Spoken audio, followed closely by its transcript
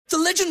The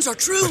legends are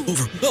true.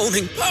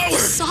 Overwhelming power!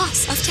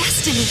 Sauce of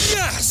destiny.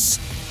 Yes!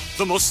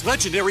 The most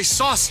legendary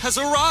sauce has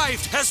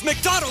arrived as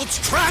McDonald's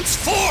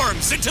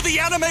transforms into the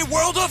anime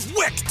world of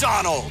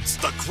WickDonald's.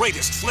 The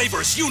greatest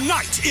flavors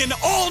unite in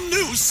all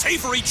new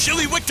savory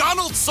chili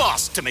McDonald's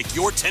sauce to make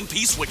your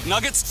 10-piece Wick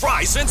Nuggets,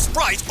 fries, and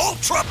Sprite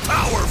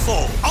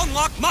ultra-powerful.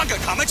 Unlock manga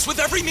comics with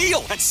every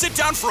meal and sit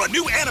down for a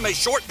new anime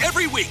short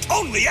every week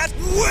only at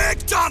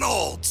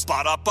WickDonald's.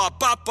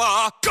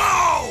 Ba-da-ba-ba-ba,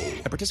 go!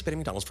 At participating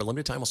McDonald's for a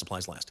limited time while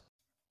supplies last.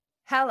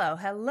 Hello.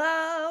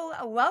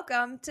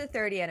 Welcome to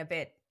 30 and a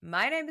Bit.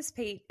 My name is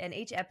Pete, and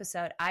each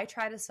episode I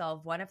try to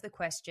solve one of the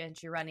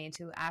questions you run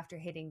into after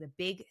hitting the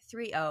big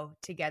 3-0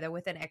 together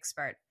with an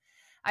expert.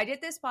 I did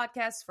this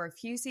podcast for a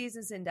few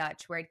seasons in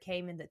Dutch where it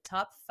came in the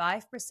top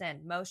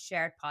 5% most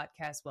shared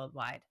podcasts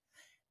worldwide.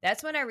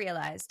 That's when I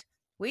realized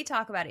we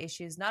talk about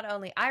issues not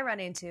only I run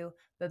into,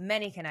 but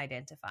many can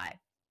identify.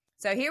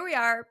 So here we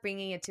are,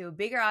 bringing it to a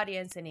bigger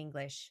audience in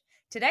English.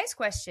 Today's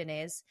question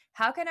is,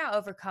 how can I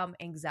overcome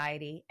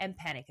anxiety and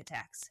panic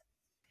attacks?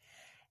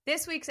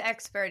 This week's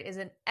expert is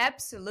an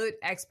absolute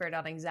expert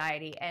on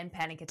anxiety and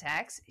panic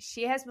attacks.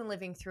 She has been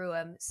living through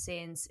them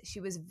since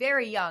she was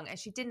very young, and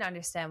she didn't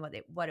understand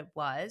what it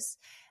was.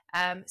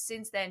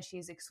 Since then,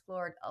 she's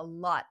explored a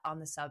lot on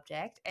the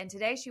subject, and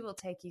today she will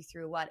take you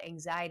through what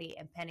anxiety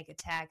and panic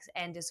attacks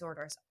and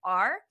disorders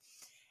are,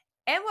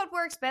 and what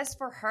works best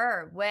for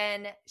her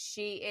when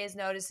she is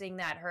noticing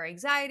that her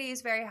anxiety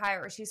is very high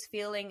or she's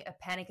feeling a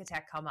panic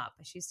attack come up.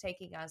 She's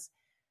taking us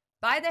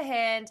by the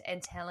hand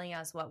and telling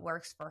us what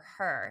works for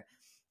her.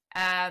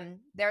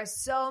 There are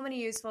so many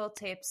useful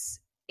tips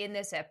in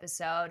this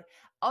episode.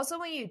 Also,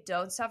 when you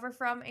don't suffer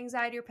from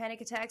anxiety or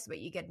panic attacks, but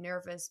you get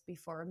nervous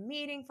before a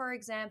meeting, for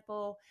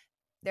example,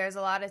 there's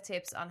a lot of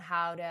tips on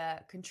how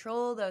to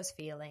control those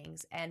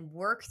feelings and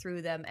work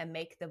through them and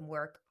make them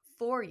work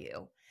for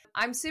you.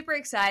 I'm super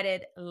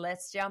excited.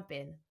 Let's jump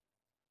in.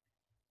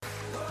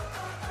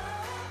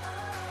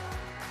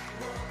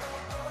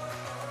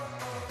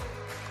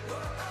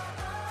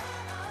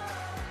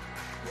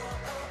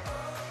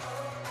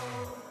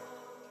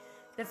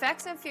 The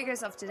facts and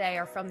figures of today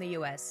are from the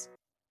US.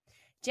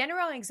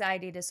 General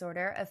anxiety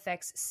disorder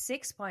affects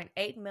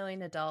 6.8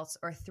 million adults,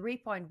 or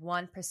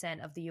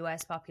 3.1% of the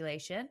US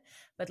population,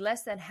 but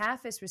less than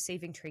half is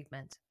receiving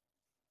treatment.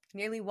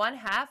 Nearly one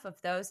half of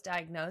those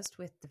diagnosed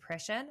with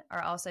depression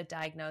are also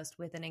diagnosed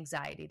with an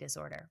anxiety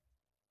disorder.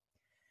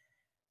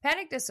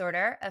 Panic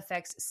disorder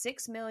affects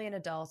 6 million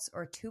adults,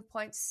 or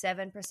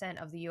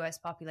 2.7% of the US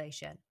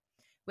population.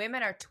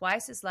 Women are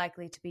twice as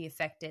likely to be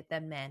affected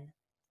than men.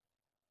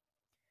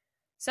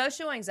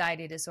 Social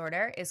anxiety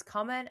disorder is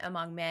common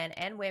among men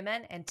and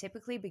women and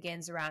typically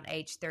begins around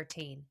age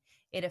 13.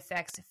 It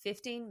affects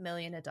 15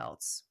 million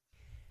adults.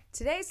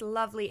 Today's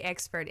lovely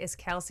expert is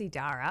Kelsey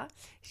Darragh.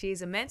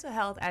 She's a mental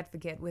health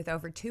advocate with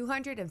over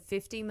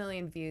 250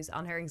 million views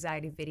on her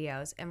anxiety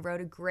videos and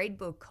wrote a great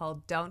book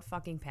called Don't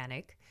Fucking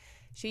Panic.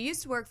 She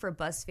used to work for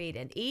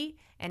BuzzFeed and E!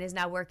 And is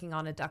now working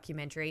on a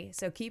documentary,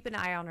 so keep an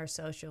eye on her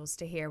socials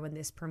to hear when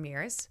this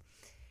premieres.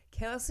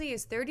 Kelsey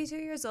is 32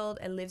 years old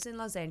and lives in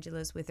Los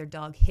Angeles with her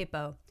dog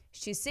Hippo.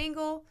 She's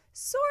single,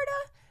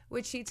 sorta,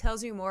 which she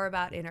tells you more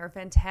about in her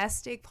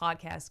fantastic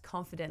podcast,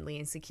 Confidently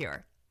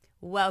Insecure.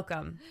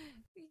 Welcome.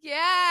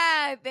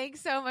 Yeah,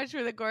 thanks so much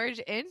for the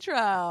gorgeous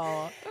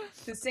intro.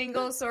 The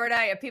single,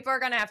 sorta. People are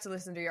going to have to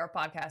listen to your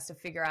podcast to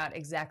figure out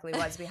exactly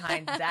what's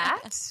behind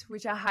that,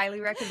 which I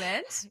highly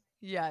recommend.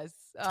 Yes.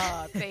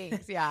 Oh,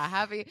 thanks. Yeah.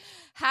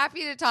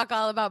 Happy to talk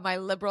all about my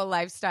liberal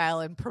lifestyle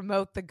and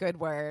promote the good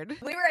word.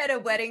 We were at a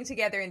wedding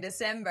together in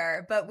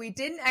December, but we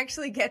didn't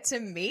actually get to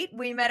meet.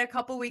 We met a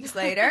couple weeks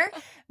later,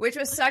 which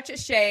was such a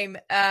shame.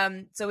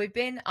 So we've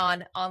been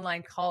on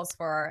online calls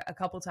for a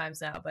couple times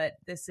now, but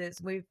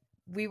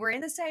we were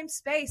in the same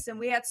space and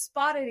we had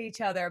spotted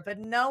each other, but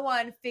no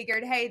one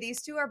figured, hey,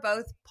 these two are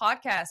both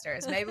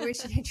podcasters. Maybe we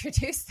should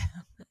introduce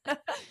them.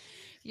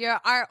 Yeah,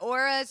 our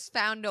auras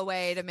found a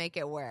way to make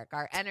it work.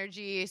 Our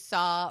energy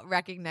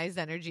recognized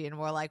energy, and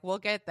we're like, we'll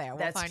get there.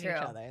 We'll find each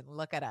other. And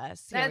look at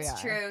us.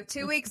 That's true.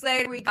 2 weeks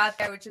later, we got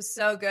there, which is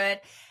so good.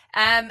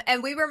 And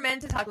we were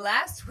meant to talk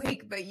last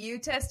week, but you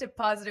tested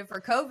positive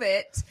for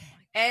COVID.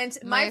 And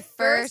my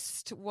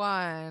first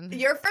one.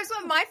 Your first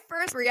one, my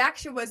first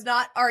reaction was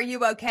not, are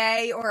you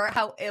okay? Or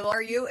how ill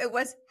are you? It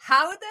was,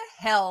 how the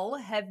hell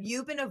have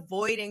you been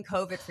avoiding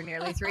COVID for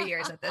nearly 3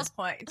 years at this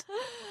point?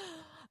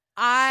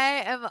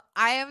 I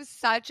am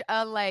such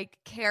a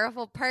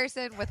careful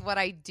person with what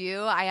I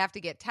do. I have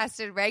to get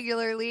tested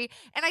regularly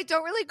and I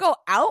don't really go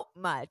out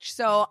much.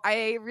 So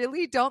I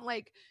really don't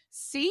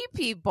see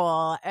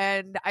people.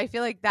 And I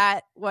feel like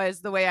that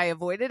was the way I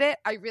avoided it.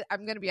 I'm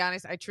going to be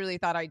honest. I truly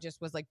thought I just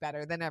was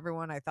better than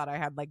everyone. I thought I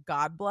had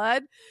God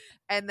blood.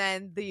 And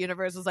then the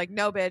universe was like,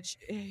 no, bitch,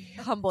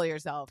 humble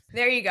yourself.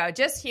 There you go.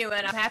 Just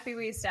human. I'm happy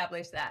we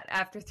established that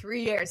after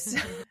 3 years.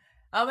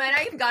 Oh, man,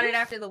 I even got it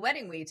after the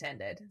wedding we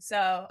attended.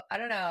 So, I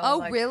don't know.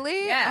 Oh,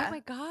 really? Yeah. Oh, my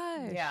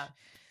gosh. Yeah.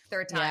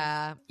 Third time.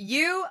 Yeah.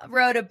 You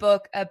wrote a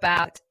book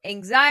about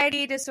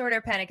anxiety disorder,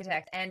 panic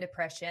attack, and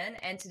depression.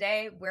 And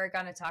today we're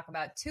going to talk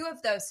about two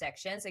of those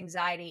sections,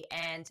 anxiety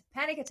and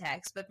panic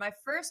attacks. But my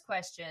first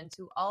question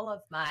to all of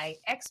my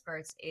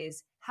experts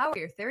is, how are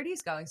your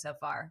 30s going so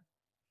far?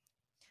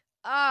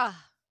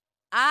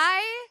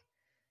 I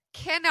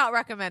cannot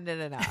recommend it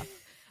enough.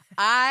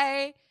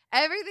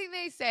 Everything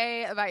they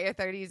say about your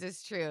 30s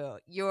is true.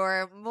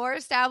 You're more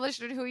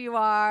established in who you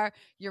are.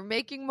 You're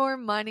making more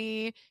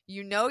money.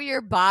 You know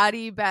your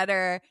body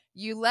better.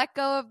 You let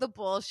go of the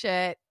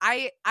bullshit.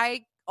 I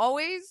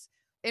always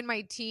in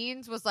my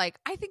teens was like,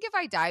 I think if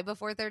I die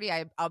before 30,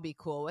 I'll be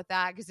cool with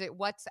that, because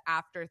what's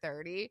after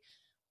 30?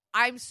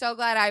 I'm so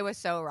glad I was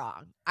so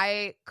wrong.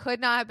 I could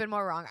not have been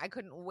more wrong. I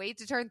couldn't wait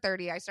to turn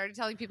 30. I started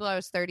telling people I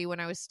was 30 when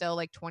I was still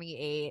like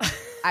 28.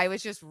 I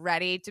was just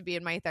ready to be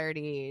in my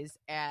 30s,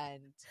 and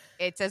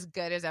it's as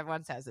good as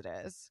everyone says it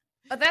is.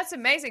 Oh, that's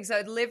amazing. So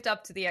it lived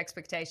up to the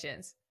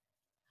expectations.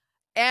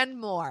 And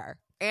more.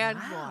 And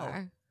Wow.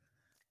 more.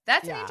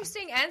 That's an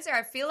interesting answer.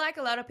 I feel like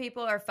a lot of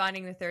people are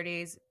finding the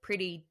 30s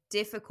pretty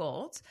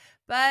difficult,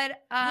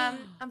 but I'm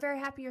very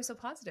happy you're so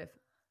positive.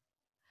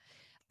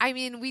 I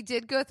mean, we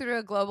did go through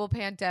a global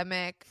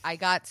pandemic. I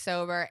got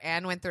sober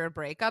and went through a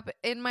breakup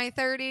in my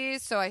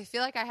 30s. So I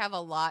feel like I have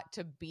a lot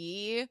to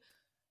be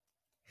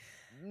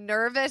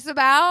nervous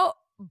about.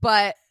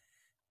 But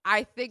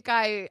I think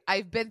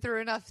I've been through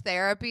enough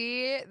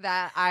therapy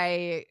that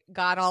I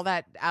got all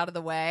that out of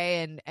the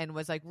way and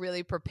was like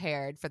really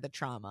prepared for the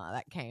trauma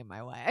that came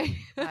my way.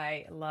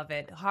 I love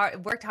it.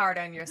 Worked hard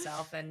on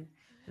yourself, and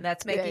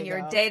that's making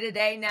your go.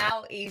 day-to-day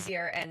now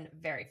easier and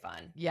very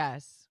fun.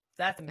 Yes.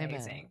 That's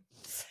amazing.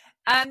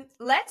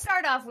 Let's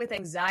start off with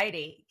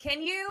anxiety.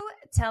 Can you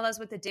tell us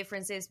what the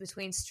difference is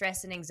between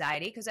stress and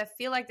anxiety? Because I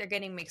feel like they're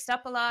getting mixed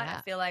up a lot. Yeah.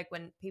 I feel like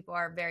when people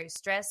are very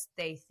stressed,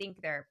 they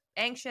think they're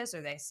anxious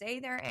or they say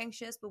they're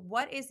anxious. But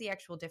what is the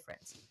actual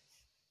difference?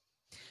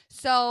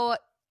 So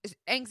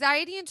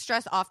anxiety and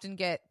stress often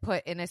get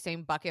put in the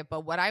same bucket,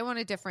 but what I want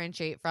to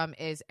differentiate from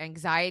is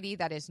anxiety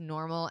that is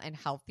normal and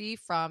healthy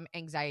from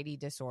anxiety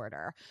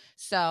disorder.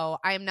 So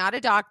I am not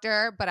a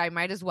doctor, but I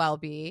might as well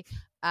be.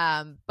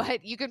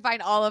 But you can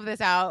find all of this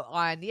out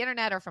on the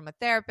internet or from a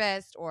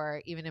therapist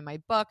or even in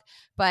my book.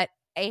 But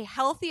a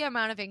healthy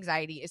amount of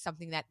anxiety is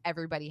something that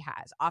everybody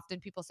has. Often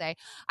people say,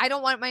 I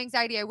don't want my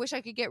anxiety. I wish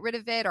I could get rid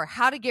of it, or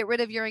how to get rid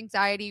of your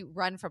anxiety.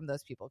 Run from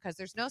those people, because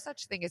there's no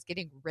such thing as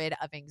getting rid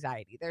of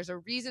anxiety. There's a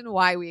reason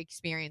why we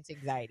experience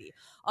anxiety.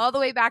 All the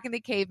way back in the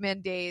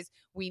caveman days,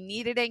 we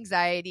needed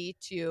anxiety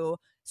to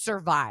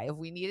survive.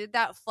 We needed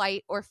that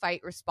flight or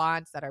fight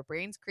response that our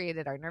brains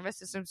created, our nervous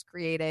systems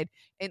created,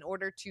 in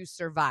order to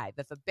survive.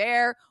 If a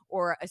bear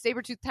or a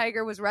saber-toothed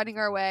tiger was running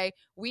our way,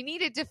 we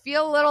needed to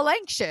feel a little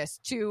anxious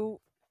to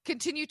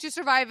continue to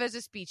survive as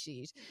a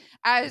species.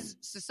 As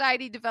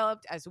society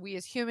developed, as we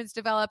as humans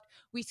developed,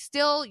 we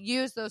still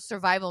use those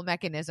survival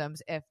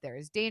mechanisms. If there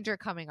is danger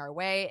coming our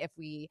way, if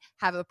we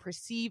have a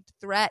perceived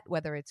threat,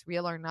 whether it's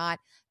real or not,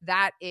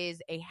 that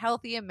is a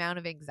healthy amount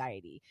of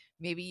anxiety.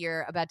 Maybe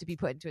you're about to be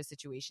put into a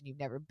situation you've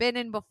never been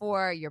in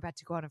before. You're about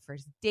to go on a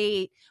first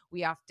date.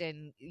 We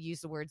often use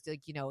the words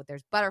like,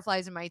 there's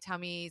butterflies in my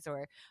tummies,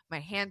 or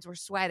my hands were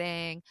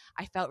sweating.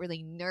 I felt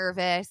really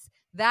nervous.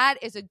 That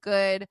is a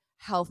good,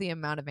 healthy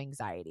amount of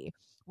anxiety.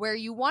 Where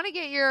you want to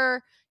get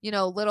your,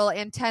 little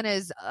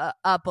antennas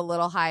up a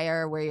little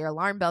higher, where your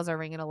alarm bells are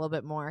ringing a little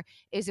bit more,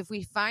 is if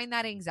we find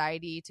that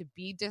anxiety to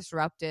be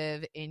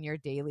disruptive in your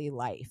daily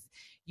life.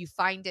 You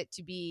find it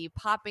to be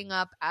popping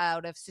up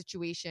out of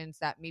situations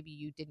that maybe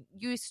you didn't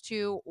used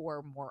to,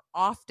 or more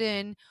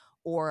often,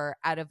 or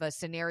out of a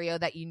scenario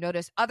that you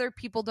notice other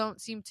people don't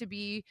seem to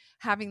be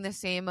having the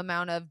same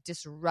amount of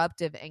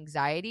disruptive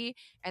anxiety.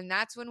 And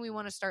that's when we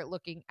want to start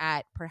looking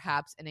at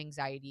perhaps an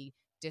anxiety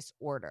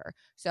disorder.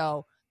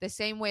 So the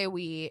same way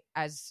we,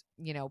 as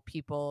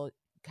people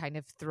kind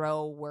of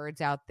throw words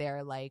out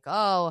there like,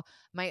 oh,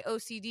 my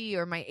OCD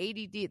or my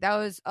ADD, that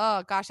was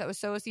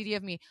so OCD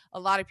of me. A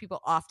lot of people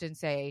often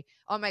say,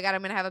 oh my God,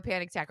 I'm going to have a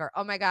panic attack, or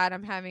oh my God,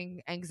 I'm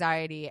having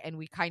anxiety. And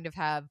we kind of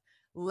have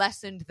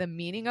lessened the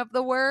meaning of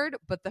the word,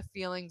 but the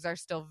feelings are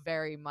still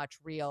very much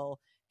real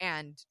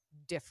and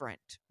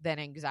different than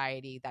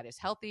anxiety that is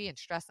healthy and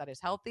stress that is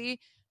healthy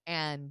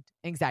and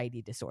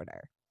anxiety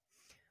disorder.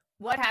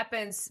 What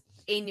happens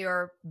in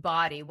your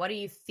body? What do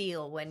you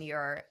feel when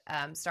you're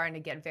starting to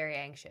get very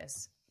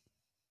anxious?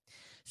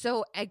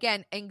 So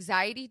again,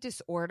 anxiety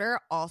disorder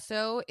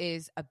also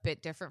is a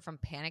bit different from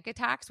panic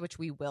attacks, which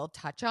we will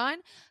touch on,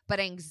 but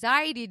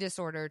anxiety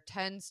disorder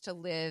tends to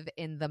live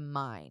in the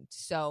mind.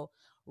 So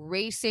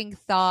racing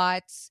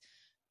thoughts,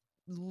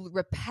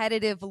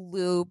 repetitive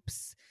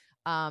loops,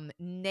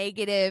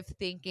 negative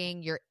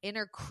thinking, your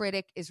inner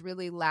critic is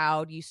really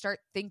loud. You start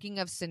thinking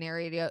of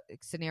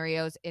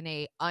scenarios in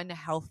a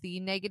unhealthy,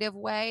 negative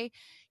way.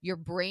 Your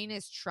brain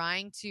is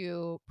trying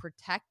to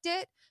protect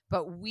it,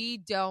 but we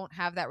don't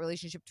have that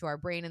relationship to our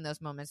brain in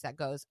those moments that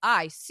goes,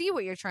 I see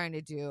what you're trying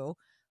to do.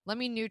 let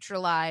me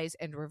neutralize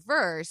and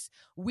reverse,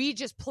 we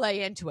just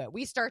play into it.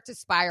 We start to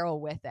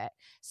spiral with it.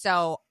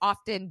 So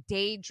often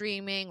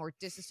daydreaming or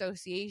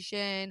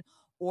disassociation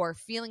or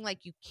feeling like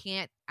you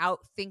can't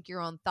outthink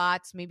your own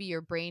thoughts. Maybe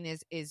your brain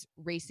is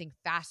racing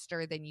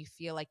faster than you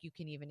feel like you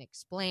can even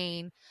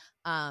explain.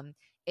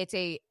 It's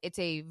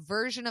a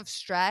version of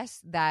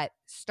stress that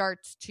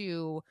starts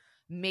to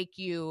make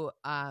you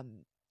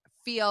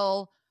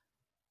feel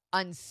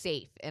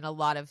unsafe in a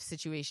lot of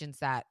situations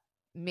that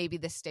maybe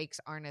the stakes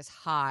aren't as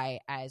high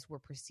as we're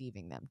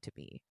perceiving them to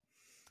be.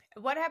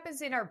 What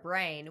happens in our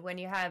brain when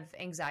you have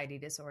anxiety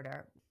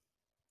disorder?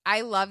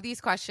 I love these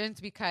questions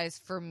because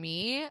for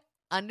me,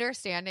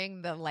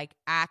 understanding the like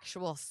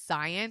actual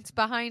science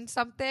behind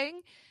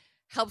something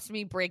helps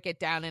me break it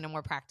down in a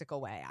more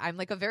practical way. I'm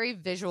like a very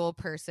visual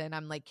person.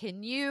 I'm like,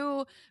 can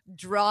you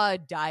draw a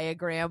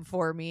diagram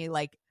for me?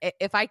 Like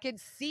if I can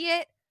see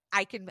it,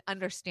 I can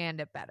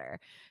understand it better.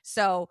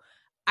 So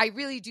I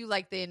really do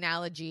like the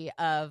analogy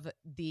of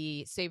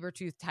the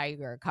saber-toothed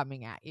tiger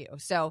coming at you.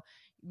 So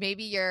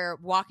maybe you're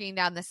walking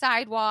down the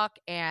sidewalk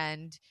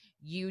and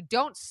you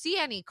don't see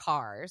any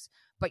cars,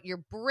 but your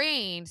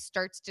brain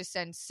starts to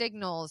send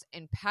signals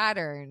and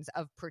patterns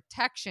of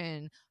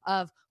protection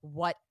of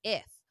what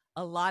if.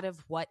 A lot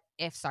of what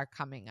ifs are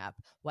coming up.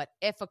 What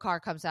if a car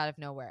comes out of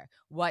nowhere?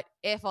 What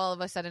if all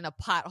of a sudden a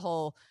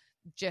pothole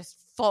just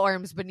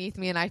forms beneath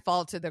me and I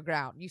fall to the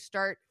ground? You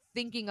start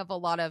thinking of a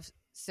lot of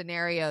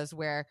scenarios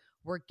where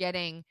we're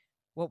getting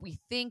what we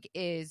think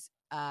is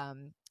a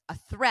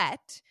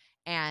threat,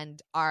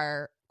 and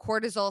our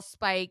cortisol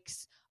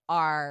spikes,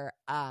 our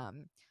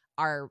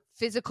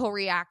physical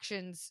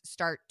reactions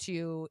start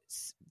to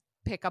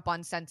pick up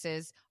on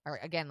senses. Or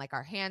again, like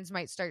our hands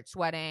might start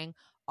sweating,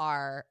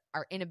 our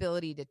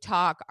inability to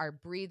talk, our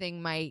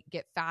breathing might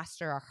get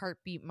faster, our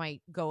heartbeat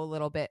might go a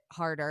little bit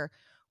harder.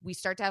 We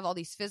start to have all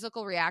these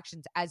physical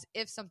reactions as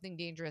if something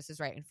dangerous is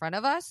right in front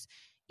of us,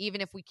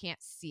 even if we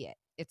can't see it.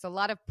 It's a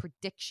lot of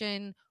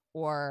prediction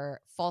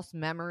or false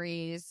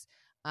memories.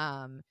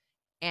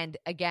 And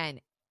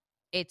again,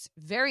 it's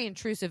very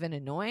intrusive and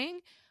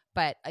annoying,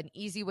 but an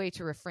easy way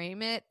to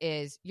reframe it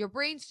is your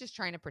brain's just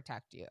trying to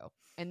protect you.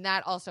 And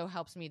that also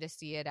helps me to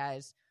see it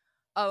as,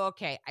 oh,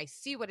 okay, I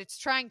see what it's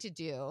trying to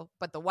do,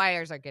 but the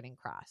wires are getting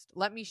crossed.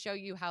 Let me show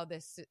you how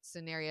this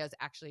scenario is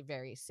actually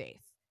very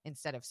safe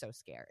instead of so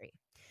scary.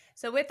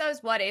 So with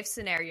those what if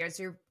scenarios,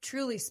 you're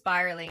truly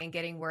spiraling and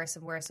getting worse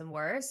and worse and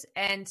worse.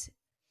 And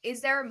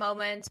is there a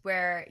moment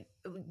where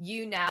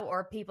you now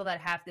or people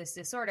that have this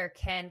disorder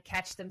can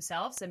catch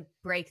themselves and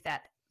break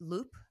that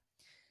loop?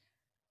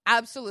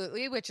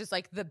 Absolutely, which is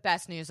like the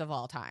best news of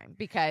all time,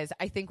 because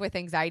I think with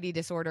anxiety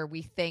disorder,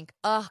 we think,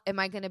 oh, am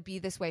I going to be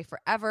this way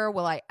forever?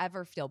 Will I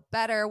ever feel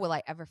better? Will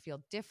I ever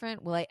feel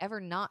different? Will I ever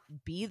not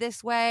be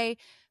this way?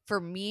 For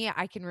me,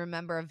 I can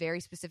remember a very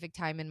specific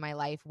time in my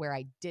life where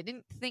I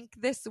didn't think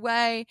this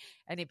way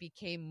and it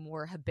became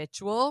more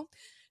habitual.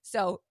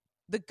 So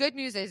the good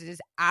news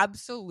is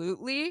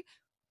absolutely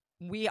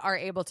we are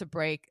able to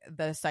break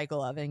the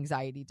cycle of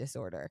anxiety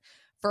disorder.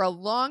 For a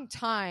long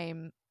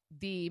time,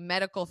 the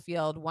medical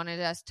field wanted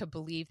us to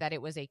believe that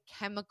it was a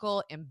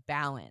chemical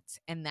imbalance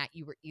and that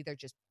you were either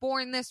just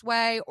born this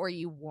way or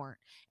you weren't.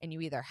 And you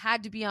either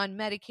had to be on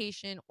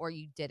medication or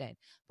you didn't.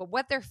 But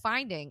what they're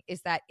finding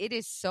is that it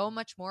is so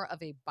much more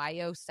of a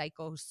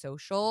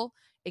biopsychosocial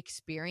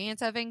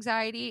experience of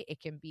anxiety.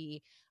 It can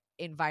be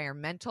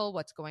environmental,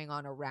 what's going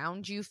on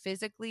around you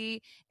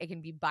physically. It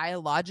can be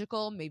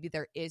biological. Maybe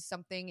there is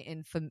something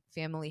in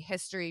family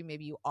history.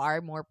 Maybe you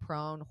are more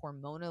prone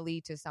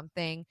hormonally to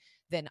something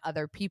than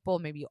other people.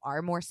 Maybe you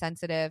are more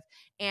sensitive.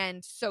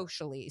 And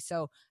socially.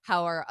 So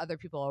how are other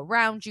people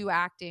around you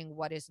acting?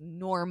 What is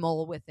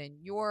normal within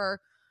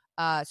your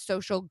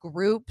social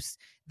groups?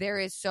 There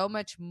is so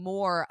much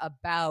more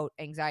about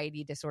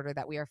anxiety disorder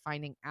that we are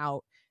finding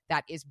out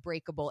that is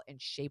breakable and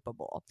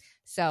shapeable.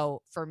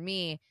 So for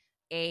me,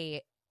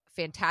 a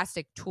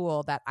fantastic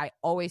tool that I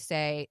always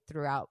say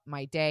throughout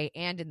my day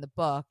and in the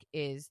book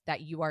is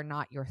that you are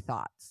not your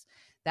thoughts.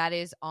 That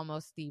is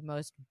almost the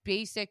most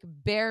basic,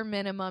 bare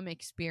minimum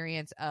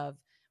experience of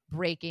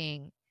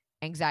breaking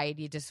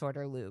anxiety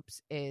disorder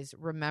loops, is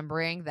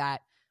remembering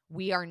that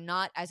we are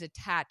not as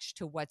attached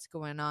to what's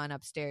going on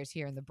upstairs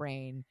here in the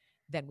brain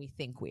than we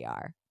think we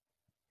are.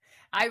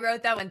 I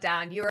wrote that one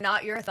down. You are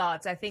not your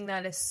thoughts. I think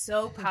that is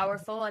so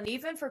powerful. And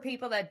even for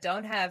people that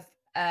don't have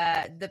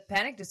the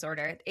panic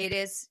disorder, it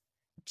is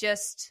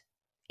just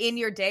in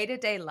your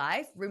day-to-day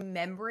life,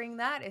 remembering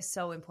that is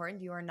so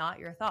important. You are not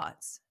your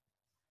thoughts.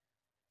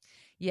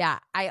 Yeah,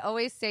 I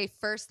always say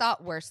first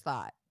thought, worst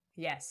thought.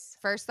 Yes.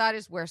 First thought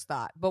is worst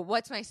thought. But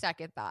what's my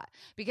second thought?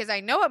 Because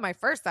I know what my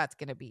first thought's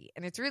going to be.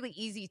 And it's really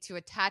easy to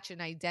attach an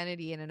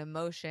identity and an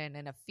emotion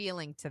and a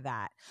feeling to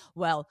that.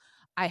 Well,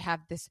 I have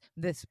this,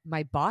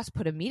 my boss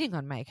put a meeting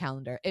on my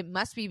calendar. It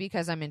must be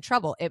because I'm in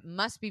trouble. It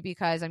must be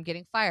because I'm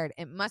getting fired.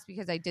 It must be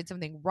because I did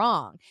something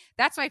wrong.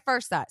 That's my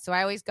first thought. So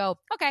I always go,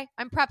 okay,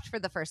 I'm prepped for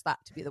the first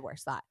thought to be the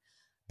worst thought.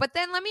 But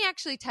then let me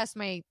actually test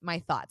my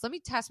thoughts. Let me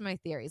test my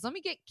theories. Let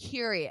me get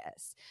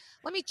curious.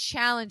 Let me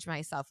challenge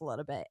myself a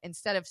little bit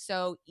instead of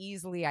so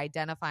easily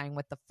identifying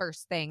with the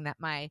first thing that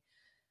my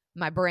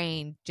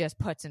brain just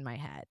puts in my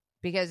head.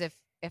 Because if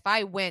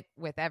I went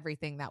with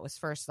everything that was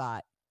first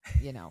thought,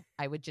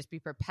 I would just be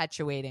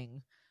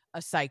perpetuating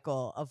a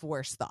cycle of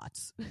worse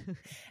thoughts.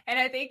 And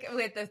I think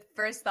with the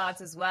first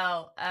thoughts as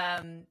well,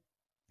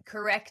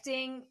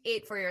 correcting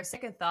it for your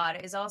second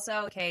thought is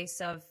also a case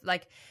of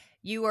like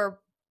you were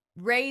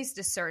raised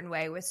a certain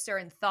way with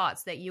certain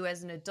thoughts that you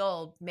as an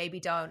adult maybe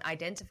don't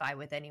identify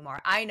with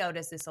anymore. I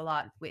notice this a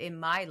lot in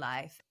my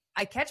life.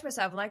 I catch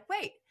myself like,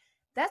 wait,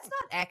 that's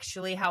not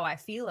actually how I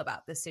feel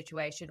about this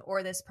situation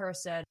or this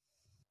person.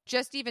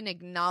 Just even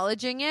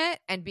acknowledging it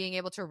and being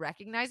able to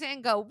recognize it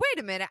and go,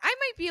 wait a minute, I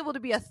might be able to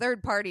be a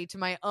third party to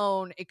my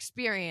own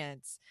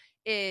experience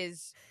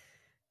is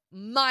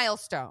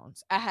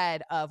milestones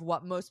ahead of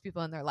what most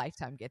people in their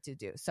lifetime get to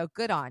do. So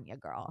good on you,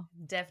 girl.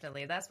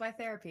 Definitely. That's why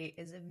therapy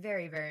is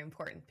very, very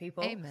important,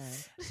 people. Amen.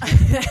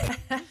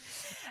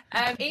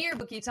 In your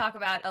book, you talk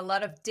about a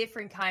lot of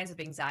different kinds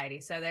of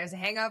anxiety. So there's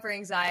hangover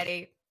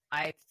anxiety.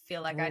 I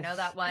feel like I know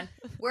that one.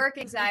 Work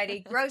anxiety,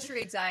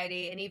 grocery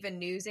anxiety, and even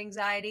news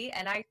anxiety.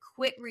 And I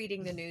quit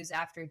reading the news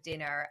after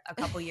dinner a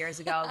couple years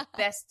ago.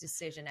 Best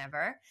decision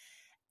ever.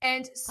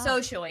 And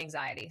social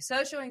anxiety.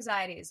 Social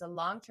anxiety is a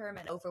long-term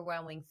and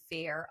overwhelming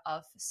fear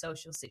of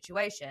social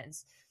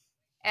situations.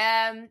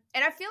 And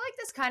I feel like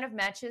this kind of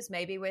matches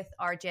maybe with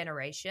our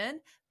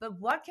generation, but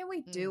what can we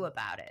do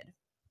about it?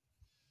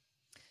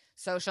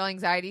 Social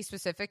anxiety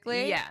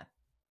specifically? Yeah.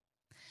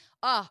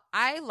 Oh,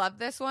 I love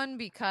this one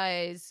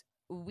because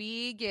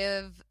we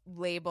give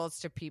labels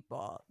to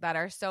people that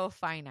are so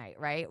finite,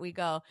 right? We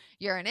go,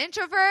 you're an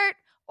introvert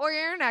or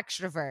you're an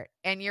extrovert,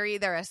 and you're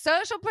either a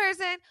social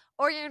person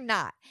or you're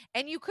not.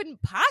 And you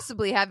couldn't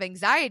possibly have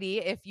anxiety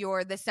if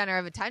you're the center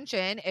of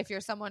attention, if you're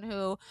someone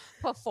who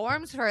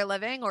performs for a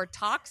living or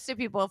talks to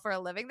people for a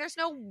living. There's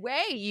no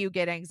way you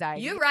get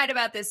anxiety. You write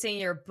about this in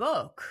your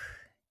book.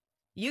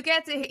 You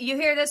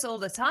hear this all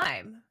the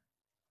time.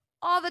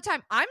 All the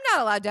time. I'm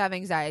not allowed to have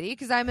anxiety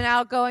because I'm an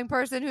outgoing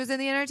person who's in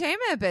the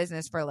entertainment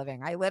business for a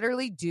living. I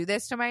literally do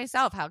this to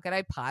myself. How could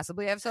I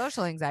possibly have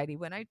social anxiety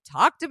when I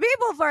talk to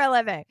people for a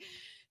living?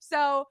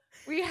 So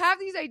we have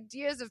these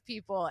ideas of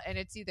people, and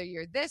it's either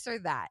you're this or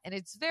that. And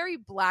it's very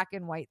black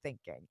and white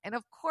thinking. And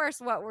of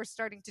course, what we're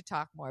starting to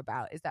talk more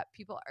about is that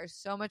people are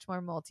so much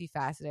more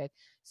multifaceted,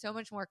 so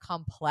much more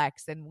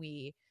complex than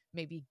we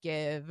maybe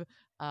give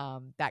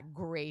that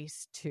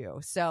grace to.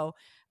 So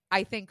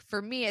I think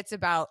for me, it's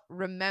about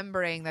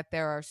remembering that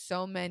there are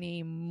so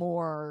many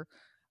more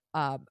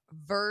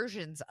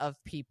versions of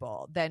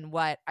people than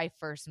what I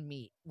first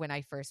meet when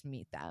I first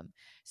meet them.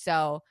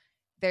 So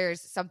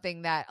there's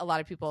something that a lot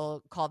of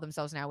people call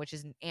themselves now, which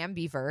is an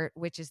ambivert,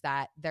 which is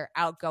that they're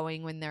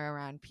outgoing when they're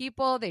around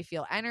people. They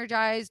feel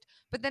energized.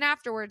 But then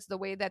afterwards, the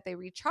way that they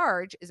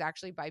recharge is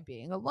actually by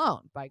being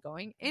alone, by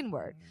going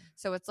inward.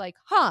 So it's like,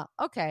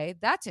 okay,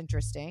 that's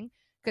interesting.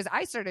 Because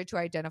I started to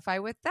identify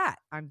with that.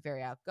 I'm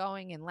very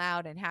outgoing and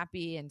loud and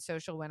happy and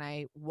social when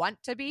I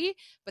want to be,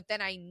 but then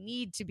I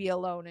need to be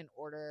alone in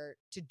order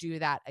to do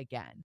that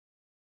again.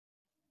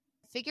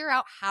 Figure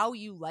out how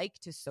you like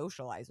to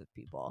socialize with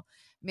people.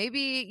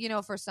 Maybe,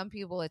 for some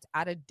people it's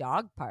at a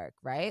dog park,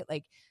 right?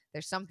 Like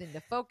there's something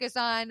to focus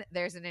on.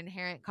 There's an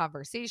inherent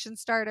conversation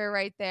starter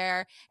right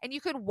there. And you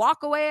could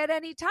walk away at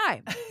any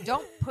time.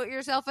 Don't put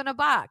yourself in a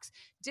box.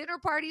 Dinner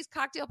parties,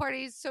 cocktail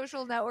parties,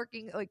 social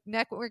networking, like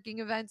networking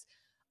events.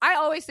 I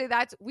always say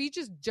we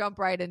just jump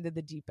right into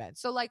the deep end.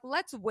 So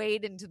let's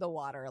wade into the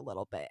water a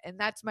little bit. And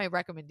that's my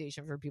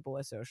recommendation for people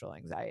with social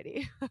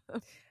anxiety.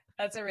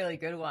 That's a really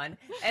good one.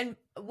 And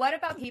what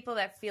about people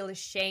that feel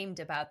ashamed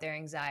about their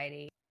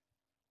anxiety?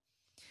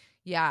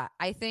 Yeah,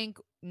 I think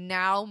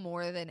now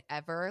more than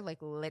ever,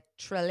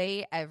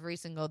 literally every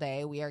single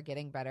day, we are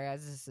getting better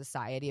as a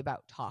society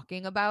about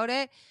talking about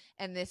it.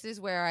 And this is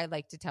where I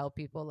like to tell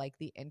people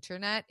the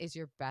internet is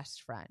your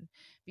best friend,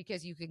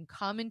 because you can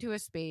come into a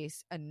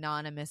space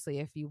anonymously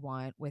if you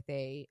want with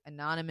a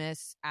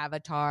anonymous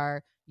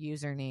avatar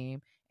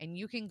username, and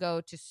you can go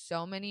to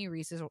so many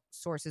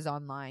resources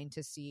online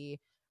to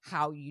see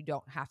how you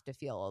don't have to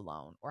feel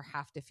alone or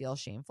have to feel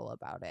shameful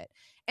about it.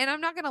 And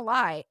I'm not going to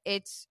lie,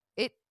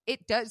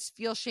 it does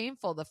feel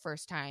shameful the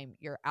first time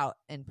you're out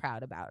and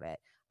proud about it.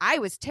 I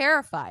was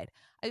terrified.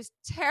 I was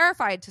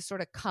terrified to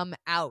sort of come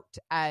out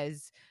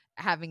as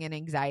having an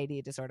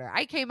anxiety disorder.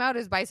 I came out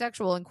as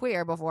bisexual and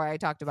queer before I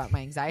talked about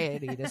my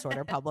anxiety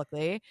disorder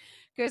publicly,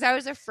 because I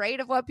was afraid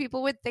of what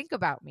people would think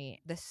about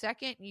me. The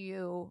second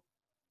you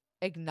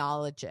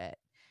acknowledge it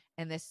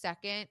and the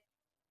second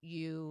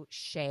you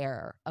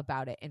share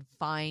about it and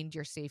find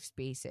your safe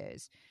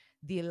spaces,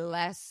 the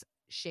less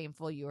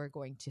shameful you are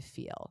going to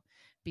feel,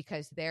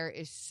 because there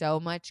is so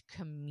much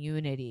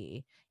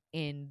community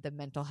in the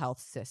mental health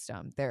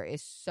system. There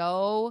is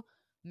so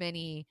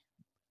many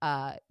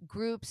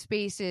group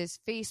spaces,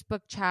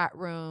 Facebook chat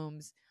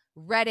rooms,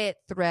 Reddit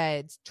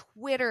threads,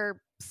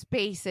 Twitter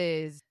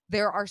spaces.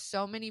 There are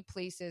so many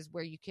places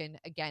where you can,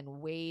 again,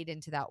 wade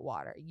into that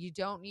water. You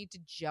don't need to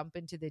jump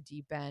into the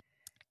deep end.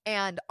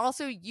 And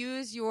also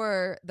use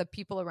the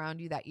people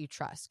around you that you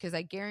trust, because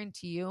I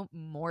guarantee you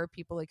more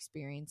people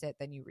experience it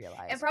than you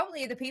realize. And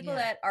probably the people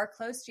that are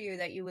close to you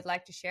that you would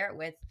like to share it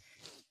with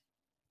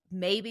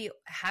maybe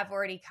have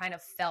already kind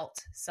of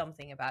felt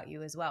something about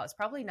you as well. It's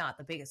probably not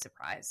the biggest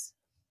surprise.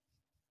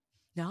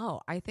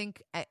 No, I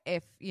think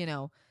if,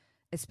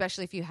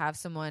 especially if you have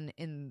someone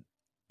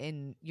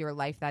in your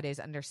life that is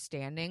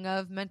understanding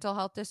of mental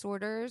health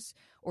disorders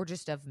or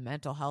just of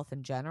mental health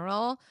in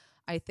general,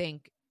 I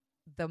think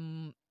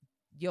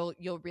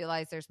you'll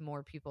realize there's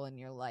more people in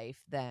your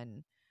life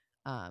than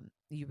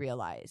you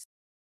realize.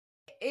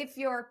 If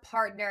your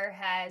partner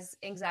has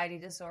anxiety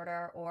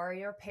disorder, or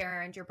your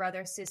parent, your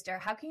brother, sister,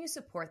 how can you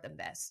support them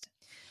best?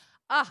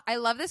 I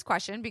love this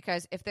question,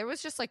 because if there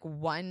was just like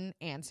one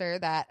answer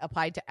that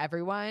applied to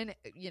everyone,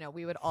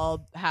 we would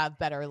all have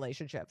better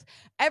relationships.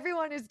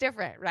 Everyone is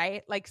different,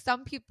 right? Like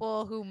some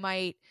people who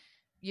might,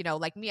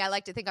 like me, I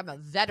like to think I'm a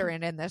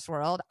veteran in this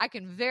world. I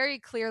can very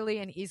clearly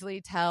and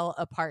easily tell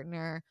a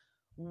partner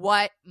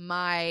what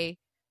my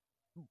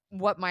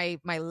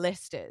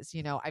list is.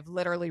 I've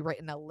literally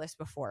written a list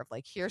before of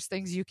like, here's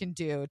things you can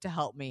do to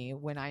help me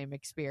when I am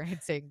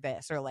experiencing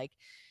this, or like,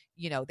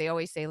 they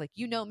always say like,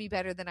 me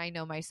better than I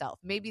know myself.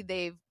 Maybe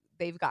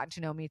they've gotten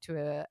to know me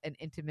to an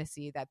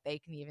intimacy that they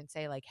can even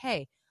say like,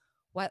 hey,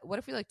 what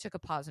if we like took a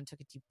pause and took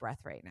a deep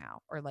breath right now?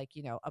 Or like,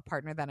 a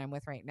partner that I'm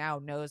with right now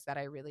knows that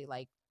I really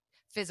like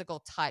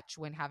physical touch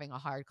when having a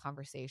hard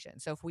conversation.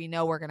 So if we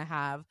know we're going to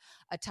have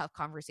a tough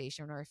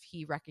conversation, or if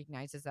he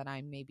recognizes that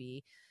I'm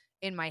maybe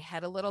in my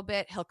head a little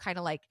bit, he'll kind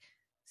of like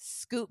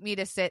scoop me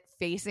to sit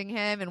facing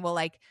him, and we'll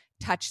like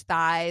touch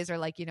thighs, or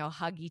like,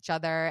 hug each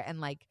other, and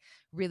like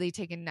really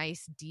take a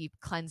nice deep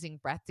cleansing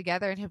breath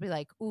together. And he'll be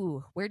like,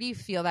 ooh, where do you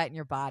feel that in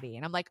your body?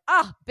 And I'm like,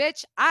 oh,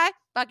 bitch, I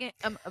fucking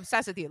am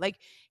obsessed with you. Like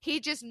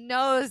he just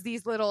knows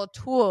these little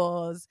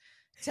tools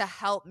to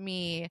help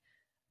me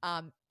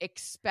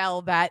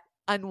expel that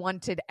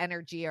unwanted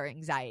energy or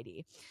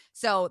anxiety.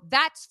 So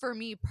that's for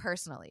me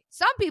personally.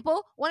 Some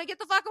people want to get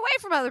the fuck away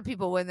from other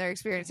people when they're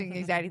experiencing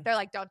anxiety. They're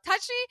like, don't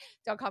touch me,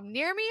 don't come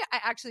near me. I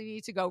actually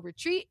need to go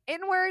retreat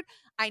inward.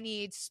 I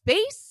need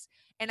space,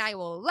 and I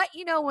will let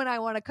you know when I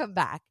want to come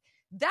back.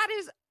 That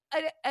is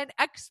an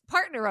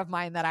ex-partner of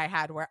mine that I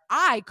had, where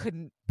I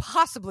couldn't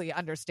possibly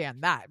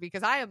understand that,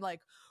 because I am like,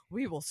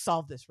 we will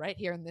solve this right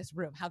here in this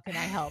room. How can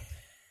I help?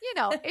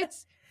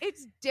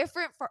 It's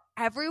different for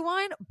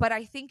everyone, but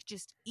I think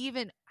just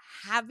even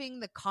having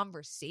the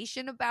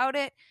conversation about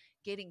it,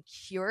 getting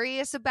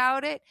curious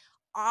about it,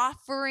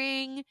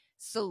 offering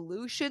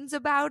solutions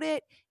about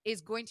it is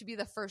going to be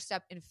the first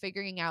step in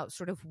figuring out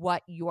sort of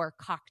what your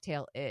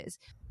cocktail is.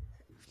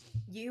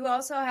 You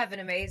also have an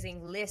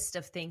amazing list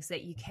of things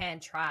that you can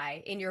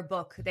try in your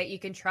book that you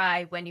can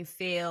try when you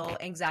feel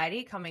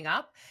anxiety coming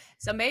up.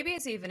 So maybe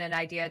it's even an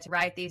idea to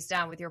write these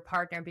down with your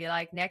partner and be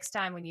like, next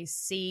time when you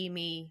see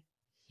me,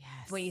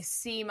 when you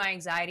see my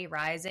anxiety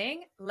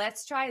rising,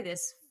 let's try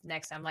this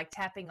next time, like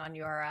tapping on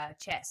your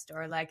chest,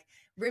 or like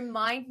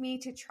remind me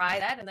to try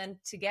that. And then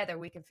together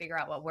we can figure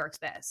out what works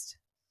best.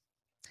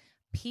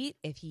 Pete,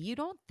 if you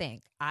don't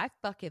think I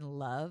fucking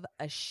love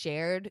a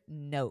shared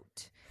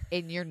note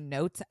in your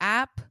notes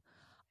app,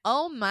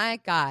 oh my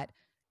God.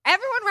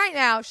 Everyone right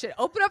now should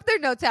open up their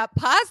notes app,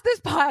 pause this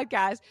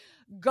podcast,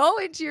 go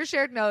into your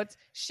shared notes,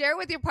 share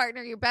with your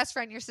partner, your best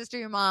friend, your sister,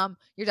 your mom,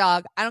 your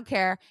dog, I don't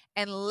care,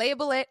 and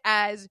label it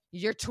as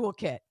your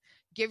toolkit.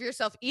 Give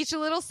yourself each a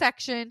little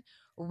section.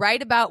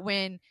 Write about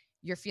when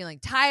you're feeling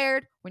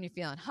tired, when you're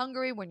feeling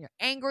hungry, when you're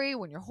angry,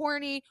 when you're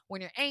horny,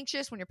 when you're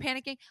anxious, when you're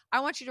panicking.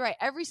 I want you to write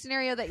every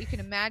scenario that you can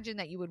imagine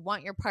that you would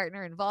want your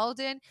partner involved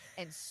in,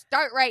 and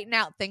start writing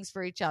out things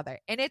for each other.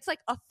 And it's like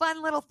a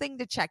fun little thing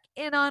to check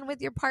in on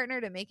with your partner,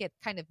 to make it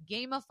kind of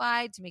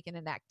gamified, to make it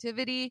an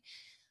activity.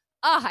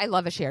 I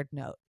love a shared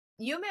note.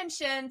 You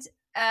mentioned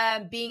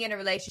being in a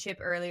relationship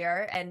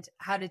earlier and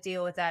how to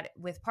deal with that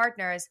with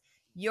partners.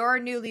 You're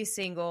newly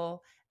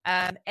single.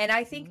 And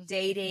I think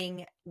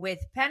dating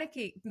with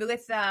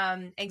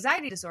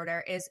anxiety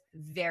disorder is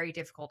very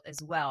difficult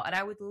as well. And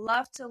I would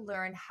love to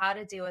learn how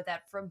to deal with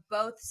that from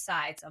both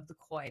sides of the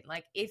coin.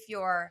 Like if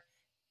you're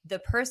the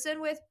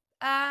person with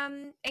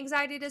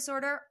anxiety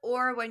disorder,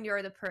 or when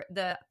you're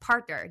the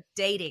partner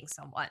dating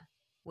someone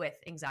with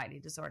anxiety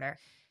disorder.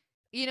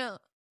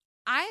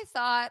 I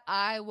thought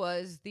I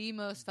was the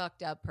most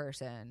fucked up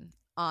person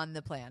on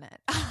the planet.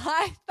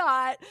 I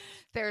thought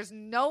there's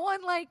no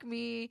one like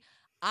me.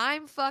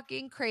 I'm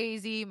fucking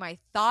crazy. My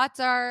thoughts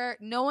are,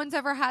 no one's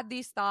ever had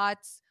these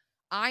thoughts.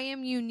 I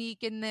am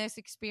unique in this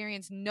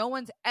experience. No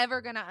one's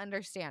ever going to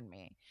understand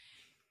me.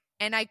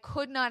 And I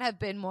could not have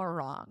been more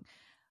wrong.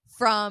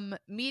 From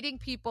meeting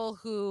people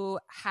who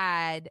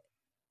had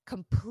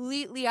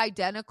completely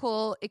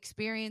identical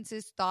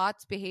experiences,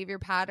 thoughts, behavior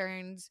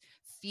patterns,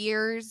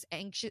 fears,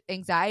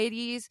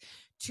 anxieties,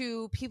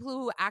 to people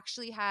who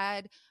actually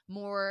had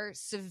more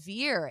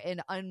severe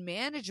and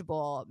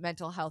unmanageable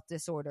mental health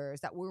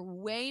disorders that were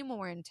way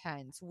more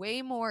intense,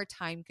 way more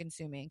time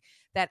consuming,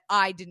 that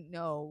I didn't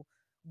know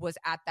was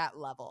at that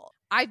level.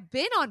 I've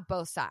been on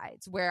both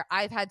sides where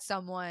I've had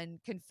someone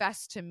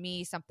confess to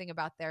me something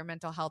about their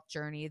mental health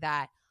journey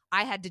that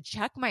I had to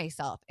check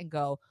myself and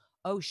go,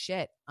 oh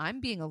shit,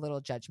 I'm being a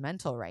little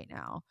judgmental right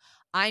now.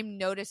 I'm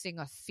noticing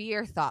a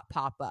fear thought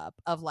pop up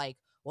of like,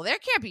 well, there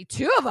can't be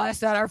two of us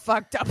that are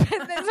fucked up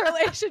in this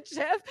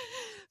relationship.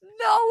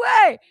 No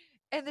way.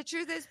 And the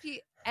truth is,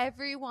 Pete,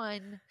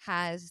 everyone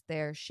has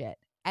their shit.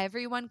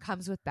 Everyone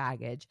comes with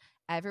baggage.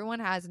 Everyone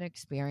has an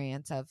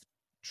experience of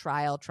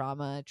trial,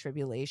 trauma,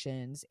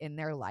 tribulations in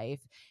their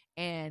life.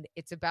 And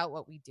it's about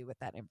what we do with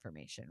that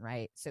information,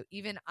 right? So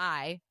even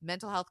I,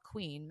 mental health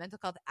queen, mental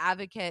health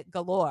advocate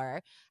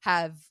galore,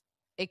 have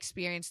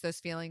experienced those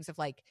feelings of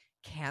like,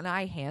 can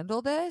I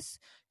handle this?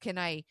 Can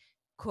I,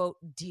 quote,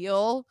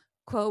 deal,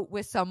 quote,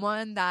 with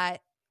someone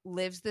that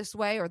lives this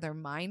way or their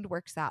mind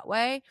works that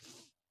way?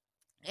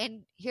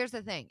 And here's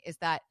the thing is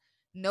that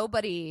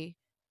nobody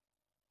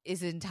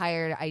his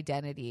entire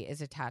identity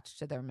is attached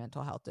to their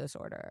mental health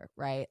disorder,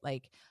 right?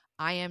 Like,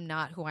 I am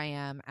not who I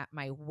am at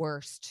my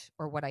worst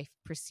or what I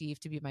perceive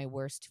to be my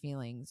worst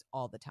feelings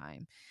all the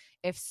time.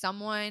 If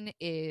someone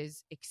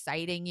is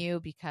exciting you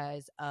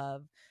because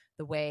of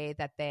the way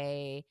that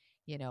they,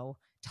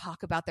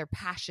 talk about their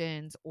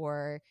passions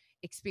or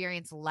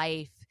experience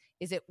life,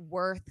 is it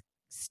worth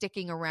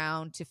sticking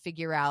around to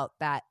figure out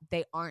that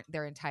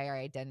their entire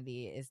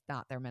identity is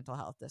not their mental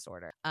health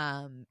disorder?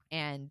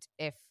 And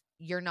if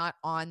you're not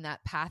on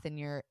that path in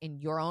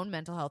your own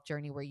mental health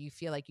journey where you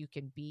feel like you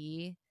can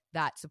be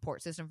that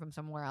support system from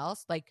somewhere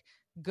else, like,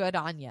 good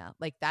on you.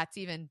 Like, that's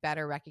even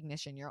better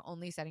recognition. You're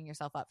only setting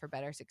yourself up for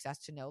better success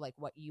to know like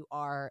what you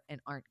are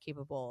and aren't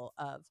capable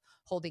of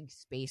holding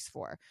space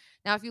for.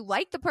 Now, if you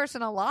like the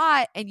person a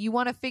lot and you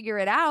want to figure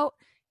it out,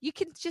 you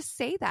can just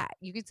say that.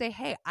 You can say,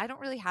 hey, I don't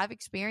really have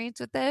experience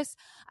with this.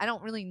 I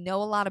don't really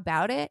know a lot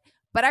about it,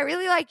 but I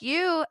really like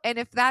you. And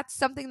if that's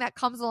something that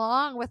comes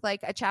along with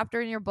like a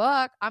chapter in your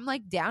book, I'm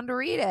like down to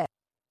read it.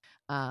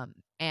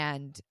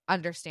 And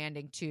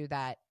understanding too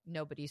that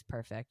nobody's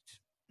perfect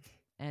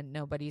and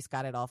nobody's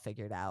got it all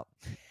figured out.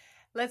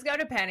 Let's go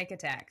to panic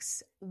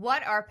attacks.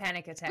 What are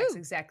panic attacks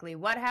exactly?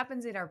 What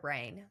happens in our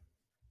brain?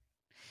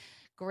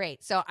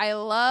 Great. So I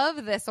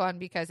love this one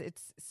because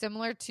it's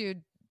similar to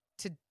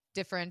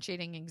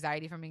differentiating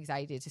anxiety from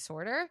anxiety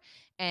disorder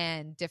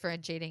and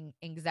differentiating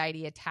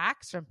anxiety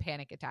attacks from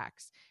panic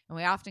attacks. And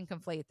we often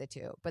conflate the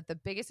two. But the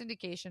biggest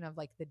indication of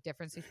like the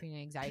difference between an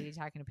anxiety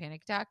attack and a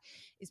panic attack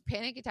is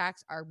panic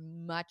attacks are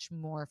much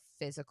more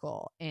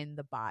physical in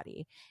the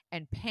body.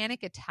 And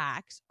panic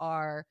attacks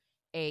are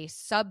a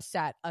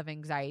subset of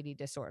anxiety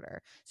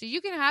disorder. So you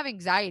can have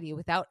anxiety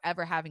without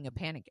ever having a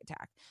panic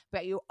attack,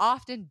 but you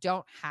often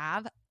don't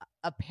have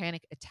a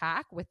panic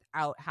attack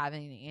without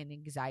having an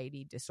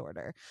anxiety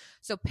disorder.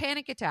 So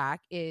panic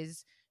attack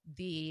is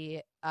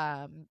the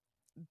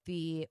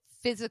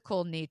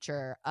physical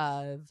nature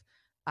of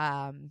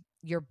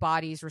your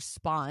body's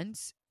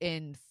response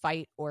in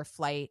fight or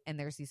flight. And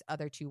there's these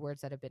other two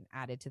words that have been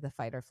added to the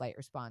fight or flight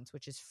response,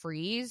 which is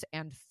freeze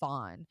and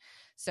fawn.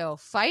 So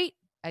fight,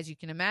 as you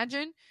can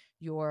imagine,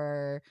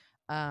 your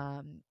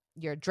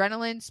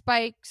adrenaline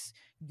spikes,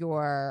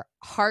 your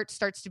heart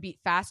starts to beat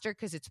faster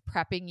because it's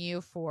prepping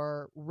you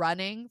for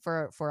running,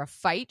 for a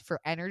fight,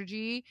 for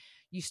energy.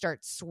 You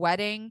start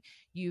sweating.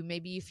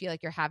 Maybe you feel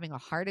like you're having a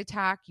heart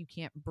attack. You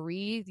can't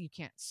breathe. You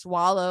can't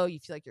swallow. You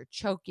feel like you're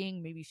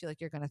choking. Maybe you feel like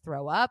you're going to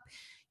throw up.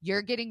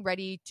 You're getting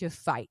ready to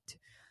fight.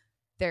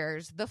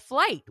 There's the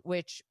flight,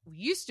 which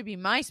used to be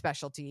my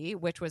specialty,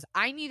 which was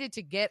I needed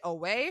to get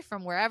away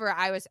from wherever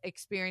I was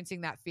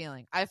experiencing that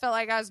feeling. I felt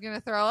like I was going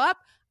to throw up.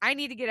 I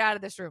need to get out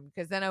of this room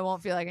because then I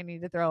won't feel like I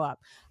need to throw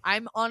up.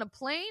 I'm on a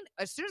plane.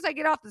 As soon as I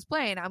get off this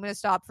plane, I'm going to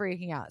stop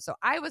freaking out. So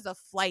I was a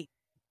flight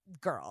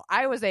girl.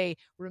 I was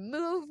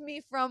remove me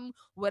from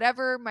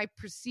whatever my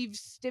perceived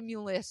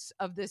stimulus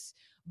of this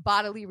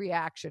bodily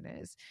reaction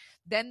is.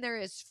 Then there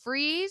is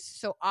freeze.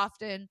 So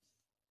often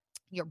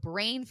your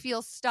brain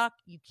feels stuck.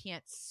 You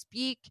can't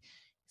speak.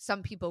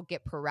 Some people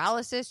get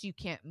paralysis. You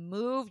can't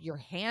move. Your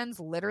hands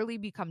literally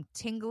become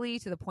tingly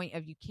to the point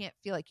of you can't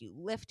feel like you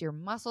lift your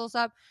muscles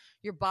up.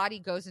 Your body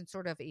goes in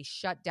sort of a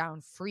shutdown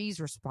freeze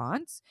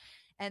response.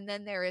 And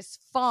then there is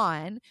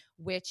fawn,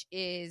 which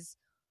is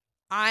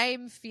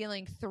I'm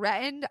feeling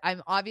threatened.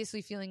 I'm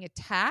obviously feeling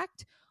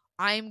attacked.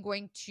 I'm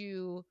going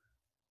to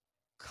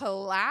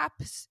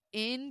collapse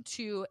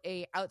into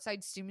a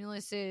outside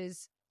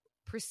stimuluses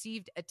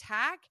perceived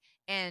attack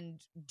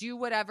and do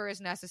whatever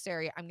is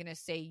necessary. I'm going to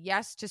say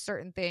yes to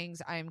certain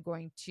things. I'm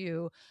going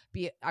to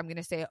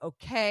say,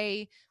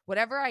 okay,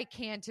 whatever I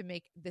can to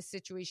make the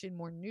situation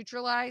more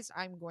neutralized.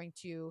 I'm going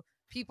to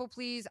people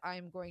please.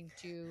 I'm going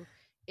to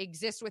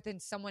exist within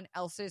someone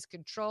else's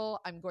control.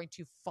 I'm going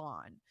to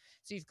fawn.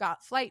 So you've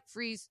got flight,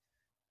 freeze,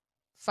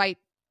 fight,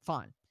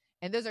 fawn.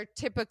 And those are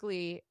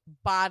typically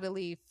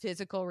bodily,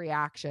 physical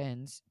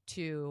reactions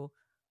to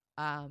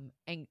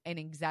an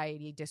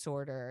anxiety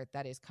disorder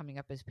that is coming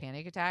up as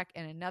panic attack.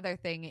 And another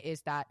thing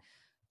is that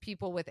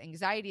people with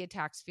anxiety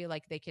attacks feel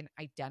like they can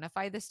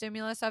identify the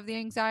stimulus of the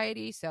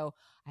anxiety. So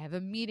I have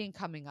a meeting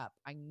coming up.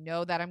 I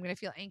know that I'm going to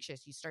feel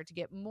anxious. You start to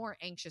get more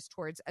anxious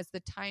towards as the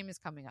time is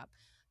coming up.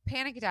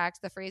 Panic attacks,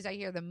 the phrase I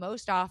hear the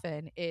most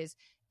often is,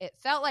 it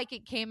felt like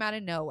it came out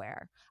of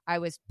nowhere. I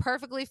was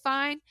perfectly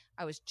fine.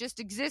 I was just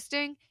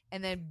existing.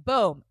 And then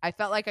boom, I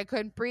felt like I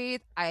couldn't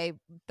breathe. I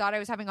thought I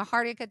was having a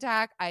heart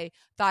attack. I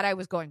thought I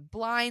was going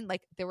blind.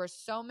 Like, there were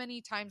so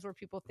many times where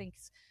people think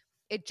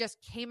it just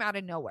came out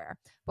of nowhere.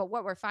 But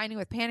what we're finding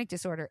with panic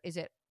disorder is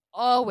it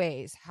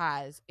always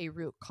has a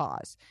root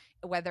cause,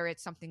 whether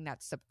it's something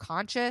that's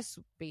subconscious,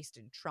 based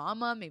in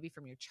trauma, maybe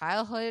from your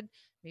childhood,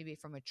 maybe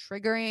from a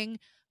triggering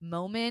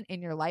moment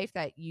in your life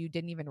that you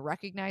didn't even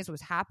recognize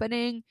was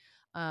happening.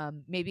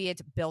 Maybe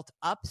it's built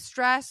up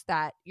stress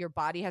that your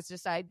body has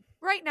decided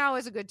right now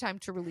is a good time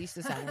to release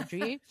this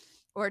energy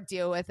or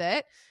deal with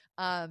it.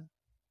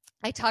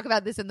 I talk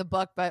about this in the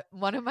book, but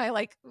one of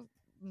my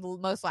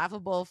most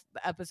laughable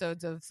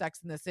episodes of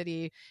Sex and the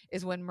City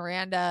is when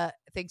Miranda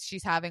thinks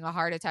she's having a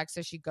heart attack,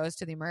 so she goes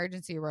to the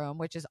emergency room,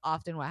 which is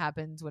often what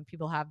happens when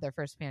people have their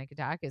first panic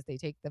attack, is they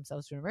take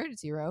themselves to an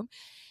emergency room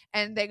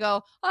and they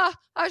go, oh,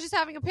 I was just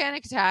having a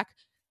panic attack.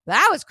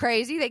 That was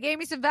crazy. They gave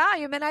me some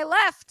Valium and I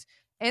left.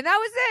 And that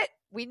was it.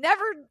 We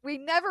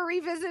never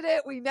revisit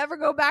it. We never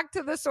go back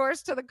to the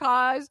source, to the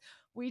cause.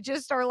 We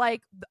just are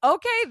like,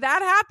 okay,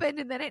 that happened.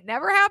 And then it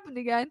never happened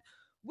again,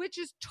 which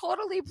is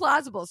totally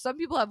plausible. Some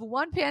people have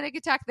one panic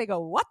attack. They go,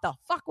 what the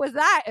fuck was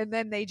that? And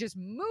then they just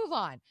move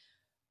on.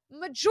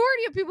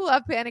 Majority of people who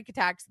have panic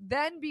attacks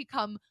then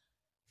become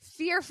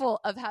fearful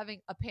of having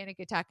a panic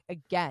attack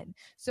again.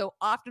 So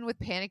often with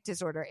panic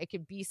disorder, it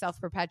can be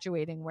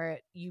self-perpetuating where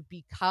you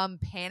become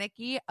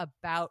panicky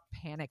about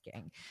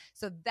panicking.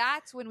 So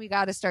that's when we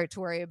got to start to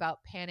worry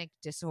about panic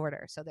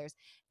disorder. So there's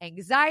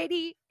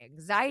anxiety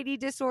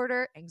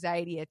disorder,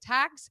 anxiety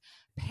attacks,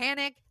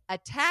 panic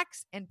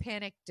attacks, and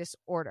panic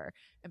disorder.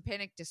 And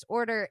panic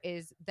disorder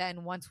is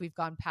then once we've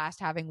gone past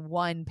having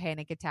one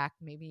panic attack,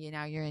 maybe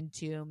now you're in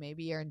 2,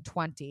 maybe you're in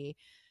 20,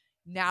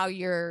 now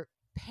you're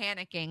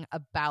panicking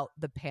about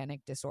the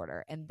panic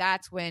disorder. And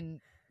that's when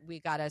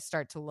we got to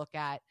start to look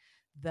at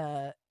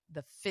the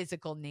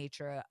physical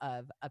nature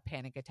of a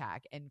panic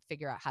attack and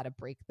figure out how to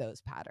break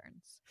those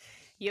patterns.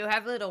 You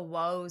have little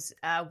woes,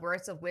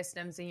 words of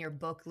wisdoms in your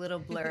book, little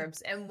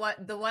blurbs. And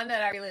the one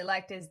that I really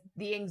liked is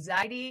the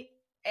anxiety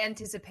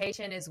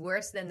anticipation is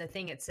worse than the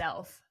thing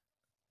itself.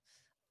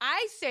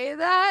 I say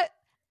that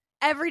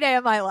every day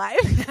of my life.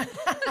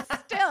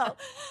 Still,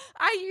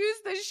 I use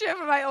this shit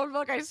from my own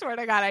book. I swear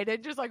to God, I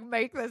didn't just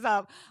make this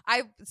up.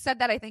 I said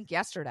that I think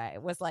yesterday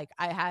was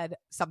I had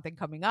something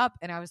coming up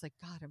and I was like,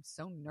 God, I'm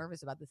so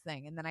nervous about this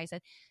thing. And then I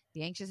said,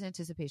 the anxious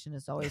anticipation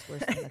is always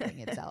worse than the thing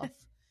itself.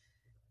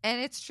 And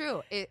it's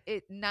true.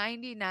 It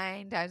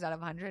 99 times out of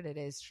 100, it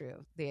is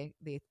true. The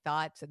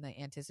thoughts and the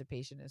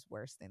anticipation is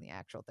worse than the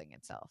actual thing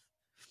itself.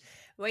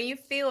 When you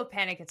feel a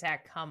panic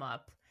attack come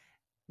up,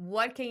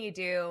 what can you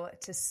do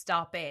to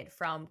stop it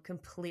from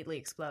completely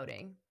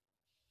exploding?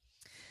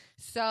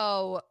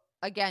 So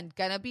again,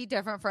 gonna be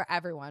different for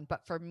everyone.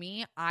 But for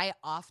me, I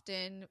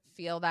often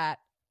feel that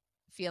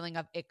feeling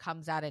of it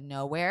comes out of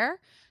nowhere.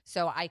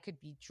 So I could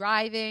be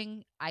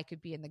driving, I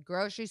could be in the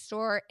grocery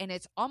store, and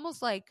it's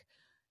almost like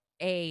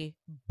a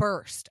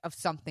burst of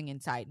something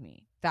inside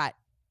me that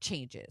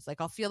changes.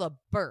 I'll feel a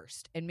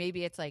burst, and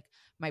maybe it's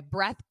my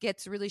breath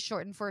gets really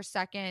shortened for a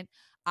second.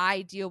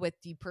 I deal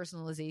with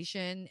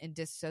depersonalization and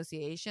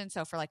dissociation.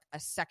 So for a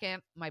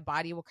second, my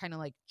body will kind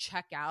of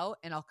check out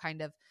and I'll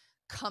kind of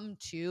come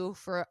to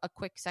for a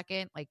quick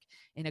second,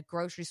 in a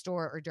grocery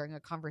store or during a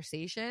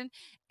conversation.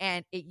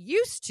 And it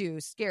used to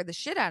scare the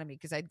shit out of me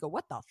because I'd go,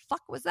 what the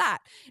fuck was that?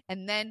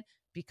 And then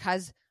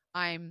because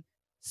I'm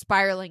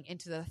spiraling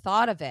into the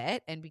thought of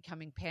it and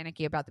becoming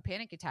panicky about the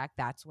panic attack,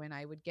 that's when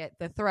I would get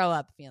the throw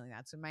up feeling.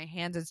 That's when my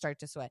hands would start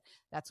to sweat.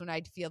 That's when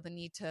I'd feel the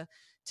need to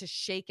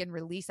shake and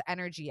release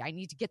energy. I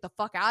need to get the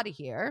fuck out of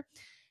here.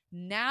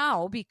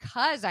 Now,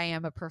 because I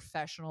am a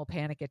professional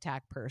panic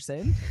attack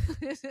person,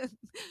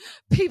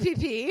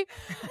 PPP,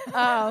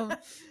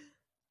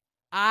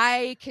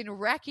 I can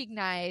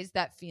recognize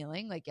that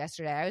feeling.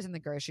 Yesterday, I was in the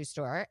grocery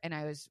store and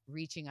I was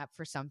reaching up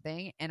for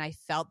something and I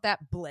felt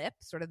that blip,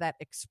 sort of that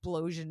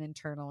explosion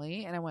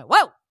internally. And I went,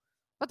 whoa,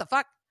 what the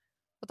fuck?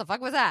 What the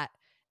fuck was that?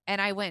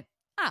 And I went,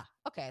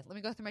 okay, let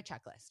me go through my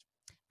checklist.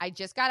 I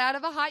just got out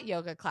of a hot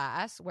yoga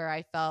class where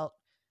I felt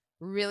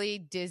really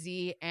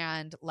dizzy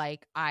and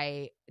like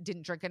I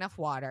didn't drink enough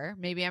water.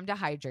 Maybe I'm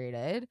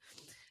dehydrated.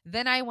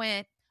 Then I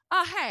went,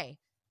 hey,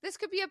 this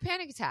could be a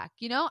panic attack.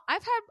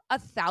 I've had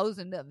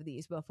 1,000 of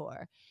these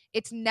before.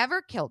 It's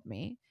never killed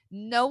me.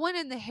 No one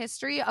in the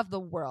history of the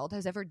world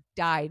has ever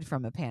died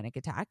from a panic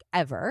attack,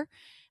 ever.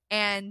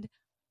 And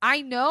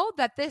I know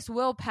that this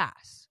will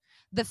pass.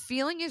 The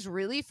feeling is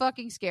really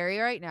fucking scary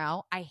right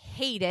now. I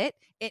hate it.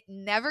 It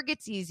never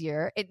gets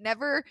easier. It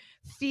never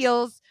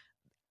feels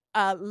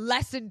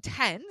less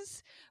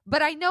intense,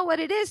 but I know what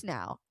it is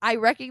now. I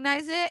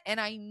recognize it, and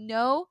I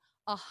know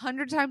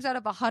 100 times out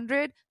of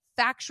 100,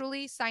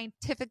 factually,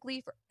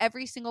 scientifically, for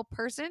every single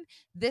person,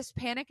 this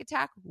panic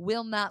attack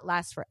will not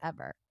last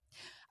forever.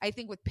 I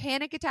think with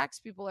panic attacks,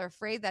 people are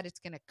afraid that it's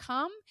going to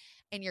come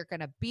and you're going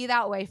to be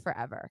that way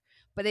forever.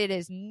 But it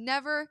has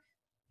never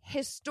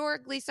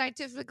historically,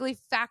 scientifically,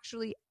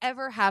 factually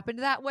ever happened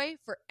that way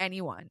for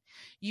anyone.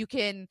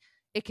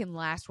 It can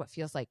last what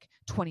feels like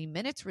 20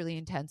 minutes really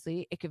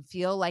intensely. It can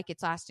feel like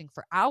it's lasting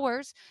for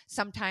hours,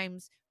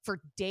 sometimes for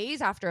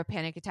days after a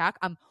panic attack.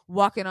 I'm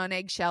walking on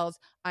eggshells.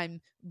 I'm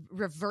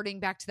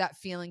reverting back to that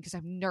feeling because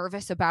I'm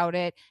nervous about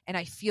it, and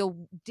I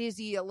feel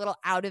dizzy, a little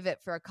out of it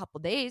for a couple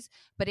days,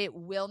 but it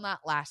will not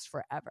last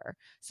forever.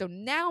 So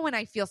now when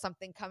I feel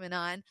something coming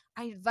on,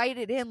 I invite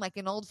it in like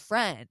an old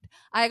friend.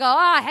 I go,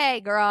 oh, hey,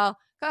 girl,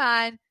 come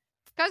on,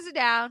 go sit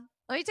down.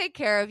 Let me take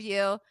care of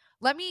you.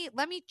 Let me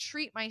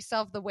treat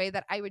myself the way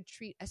that I would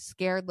treat a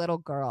scared little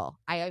girl.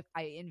 I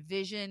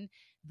envision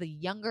the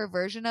younger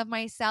version of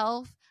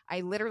myself.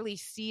 I literally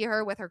see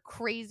her with her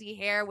crazy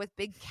hair with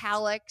big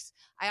calyx.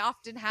 I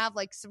often have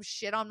like some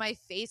shit on my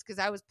face because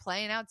I was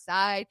playing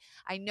outside.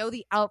 I know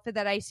the outfit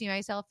that I see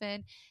myself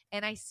in,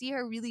 and I see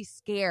her really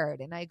scared,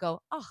 and I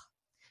go, oh,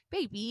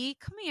 baby,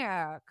 come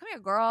here,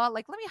 girl.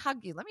 Like, let me hug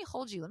you. Let me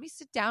hold you. Let me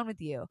sit down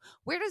with you.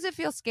 Where does it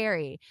feel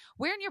scary?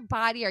 Where in your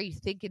body are you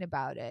thinking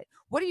about it?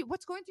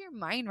 What's going through your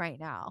mind right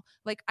now?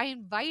 Like, I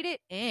invite it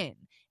in,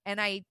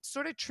 and I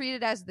sort of treat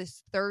it as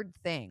this third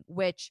thing,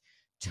 which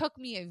took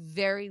me a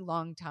very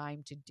long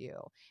time to do.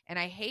 And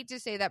I hate to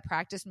say that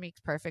practice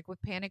makes perfect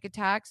with panic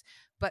attacks,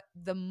 but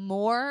the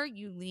more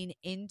you lean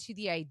into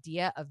the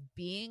idea of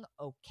being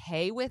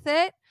okay with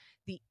it,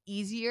 the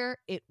easier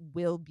it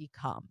will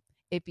become.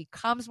 It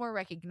becomes more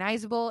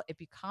recognizable. It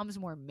becomes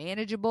more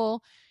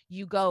manageable.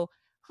 You go,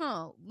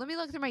 let me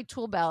look through my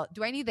tool belt.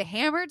 Do I need the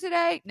hammer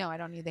today? No, I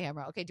don't need the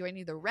hammer. Okay, do I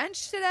need the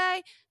wrench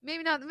today?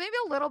 Maybe not. Maybe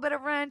a little bit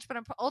of wrench, but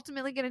I'm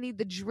ultimately going to need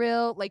the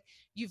drill. Like,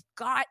 you've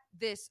got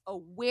this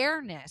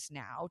awareness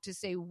now to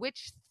say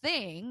which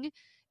thing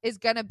is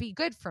going to be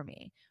good for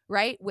me,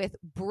 right? With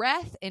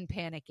breath and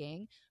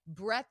panicking,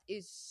 breath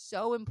is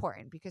so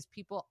important because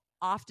people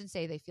often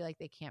say they feel like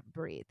they can't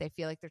breathe. They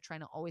feel like they're trying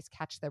to always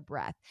catch their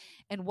breath.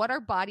 And what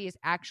our body is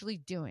actually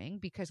doing,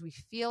 because we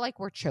feel like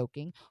we're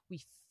choking,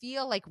 we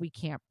feel like we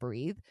can't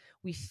breathe,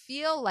 we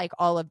feel like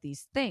all of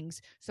these things.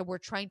 So we're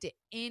trying to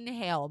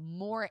inhale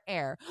more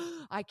air.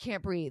 I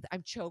can't breathe.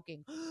 I'm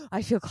choking.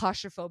 I feel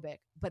claustrophobic.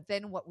 But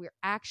then what we're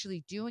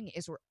actually doing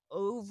is we're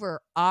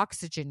over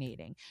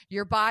oxygenating.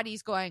 Your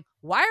body's going,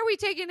 why are we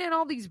taking in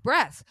all these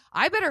breaths?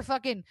 I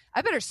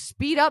better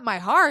speed up my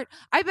heart.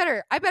 I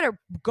better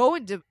go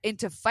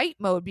into fight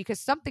mode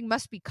because something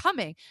must be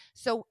coming.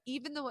 So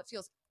even though it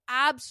feels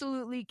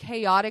absolutely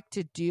chaotic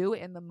to do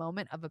in the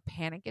moment of a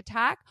panic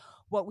attack,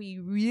 what we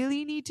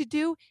really need to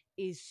do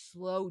is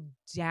slow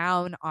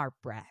down our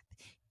breath.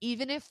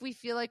 Even if we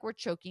feel like we're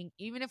choking,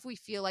 even if we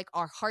feel like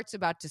our heart's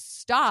about to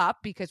stop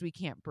because we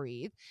can't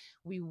breathe,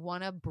 we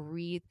want to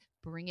breathe,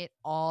 bring it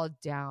all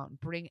down,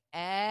 bring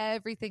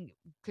everything,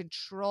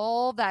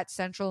 control that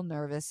central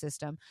nervous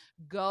system,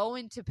 go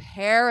into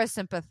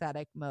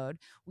parasympathetic mode.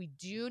 We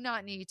do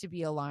not need to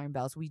be alarm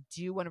bells. We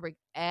do want to bring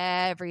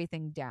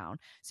everything down.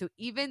 So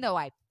even though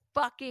I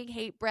fucking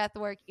hate breath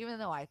work, even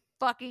though I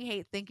fucking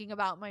hate thinking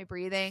about my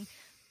breathing,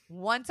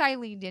 once I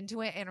leaned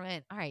into it and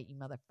went, all right, you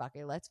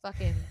motherfucker, let's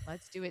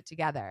do it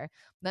together.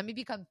 Let me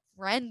become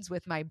friends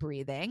with my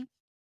breathing.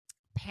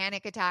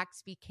 Panic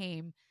attacks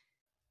became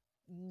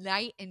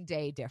night and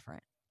day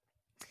different.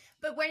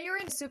 But when you're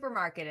in the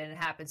supermarket and it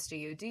happens to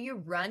you, do you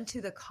run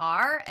to the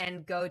car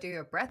and go do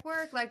your breath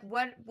work? Like,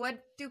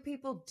 what do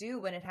people do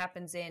when it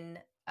happens in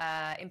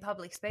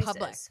public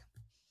spaces?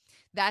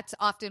 That's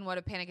often what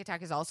a panic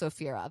attack is also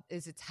fear of,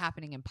 is it's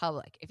happening in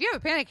public. If you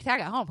have a panic attack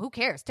at home, who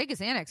cares? Take a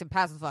Xanax and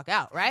pass the fuck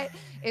out, right?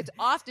 It's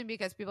often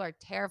because people are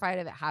terrified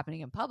of it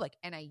happening in public.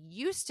 And I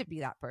used to be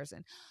that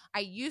person. I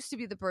used to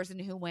be the person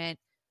who went,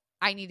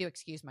 I need to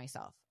excuse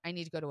myself. I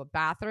need to go to a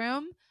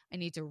bathroom. I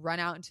need to run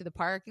out into the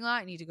parking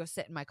lot. I need to go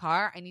sit in my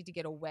car. I need to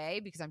get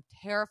away because I'm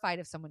terrified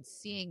of someone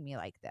seeing me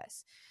like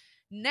this.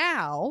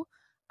 Now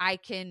I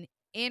can,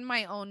 in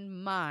my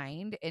own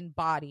mind and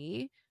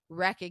body,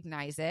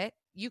 recognize it.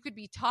 You could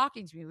be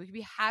talking to me. We could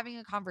be having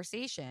a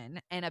conversation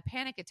and a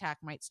panic attack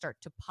might start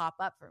to pop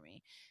up for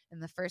me.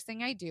 And the first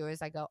thing I do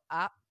is I go,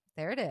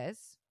 there it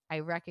is. I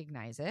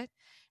recognize it.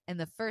 And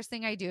the first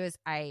thing I do is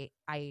I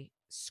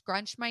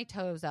scrunch my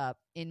toes up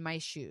in my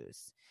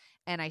shoes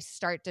and I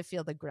start to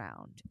feel the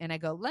ground. And I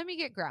go, let me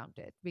get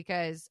grounded,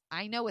 because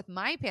I know with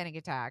my panic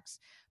attacks,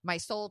 my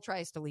soul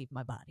tries to leave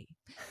my body.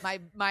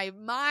 My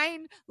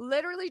mind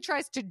literally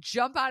tries to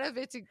jump out of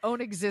its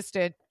own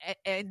existence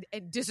and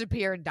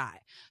disappear and die.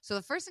 So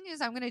the first thing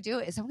I'm going to do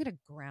is I'm going to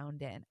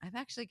ground in. I'm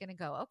actually going to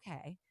go,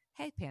 okay,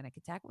 hey, panic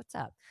attack, what's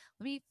up?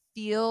 Let me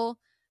feel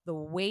the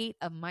weight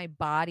of my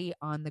body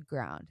on the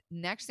ground.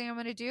 Next thing I'm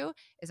going to do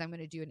is I'm going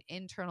to do an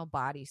internal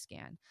body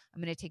scan.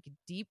 I'm going to take a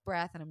deep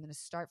breath and I'm going to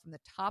start from the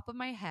top of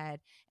my head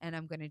and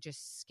I'm going to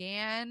just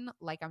scan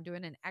like I'm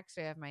doing an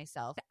x-ray of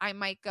myself. I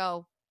might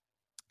go,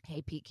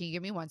 hey, Pete, can you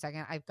give me 1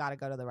 second? I've got to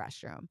go to the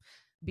restroom.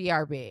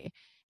 BRB.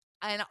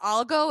 And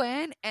I'll go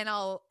in and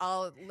I'll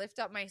lift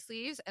up my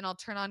sleeves and I'll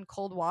turn on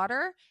cold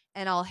water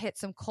and I'll hit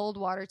some cold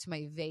water to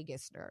my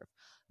vagus nerve.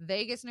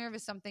 Vagus nerve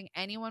is something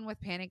anyone with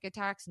panic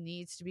attacks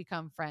needs to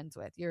become friends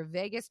with. Your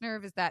vagus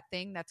nerve is that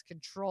thing that's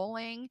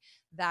controlling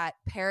that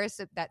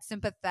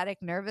sympathetic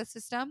nervous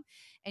system,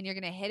 and you're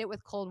going to hit it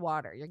with cold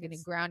water. You're going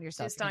to ground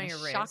yourself. Just on your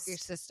wrist. Shock your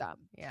system.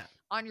 Yeah.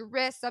 On your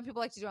wrist. Some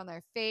people like to do it on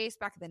their face,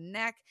 back of the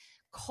neck.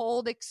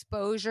 Cold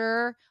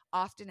exposure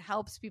often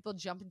helps people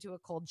jump into a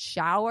cold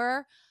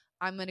shower.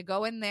 I'm going to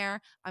go in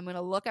there. I'm going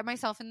to look at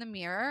myself in the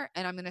mirror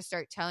and I'm going to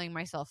start telling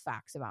myself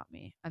facts about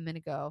me. I'm going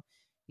to go,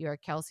 you're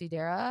Kelsey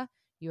Darragh.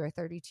 You are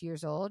 32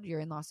 years old. You're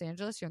in Los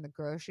Angeles. You're in the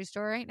grocery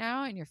store right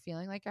now and you're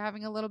feeling like you're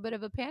having a little bit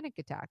of a panic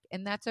attack.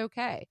 And that's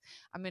okay.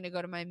 I'm going to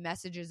go to my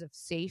messages of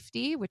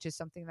safety, which is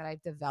something that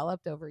I've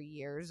developed over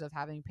years of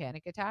having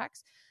panic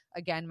attacks.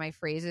 Again, my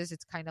phrases,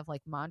 it's kind of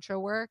like mantra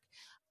work.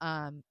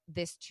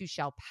 This too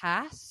shall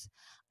pass.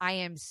 I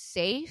am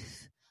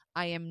safe.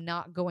 I am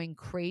not going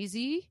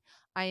crazy.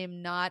 I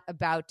am not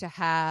about to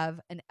have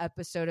an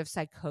episode of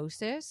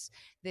psychosis.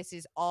 This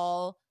is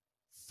all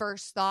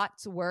first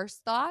thoughts,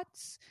 worst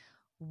thoughts.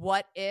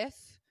 What if,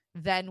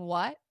 then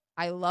what?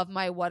 I love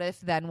my what if,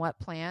 then what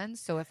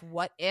plans. So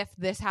what if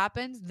this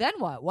happens, then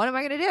what? What am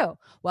I going to do?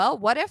 Well,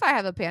 what if I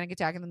have a panic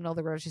attack in the middle of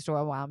the grocery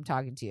store while I'm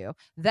talking to you?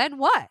 Then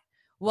what?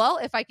 Well,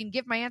 if I can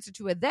give my answer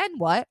to a then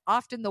what,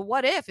 often the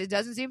what if, it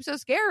doesn't seem so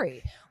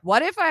scary.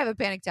 What if I have a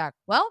panic attack?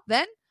 Well,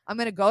 then I'm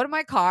going to go to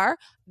my car.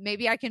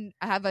 Maybe I can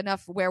have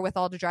enough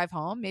wherewithal to drive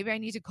home. Maybe I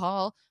need to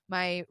call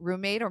my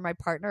roommate or my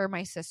partner or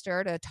my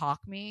sister to talk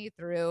me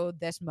through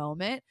this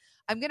moment.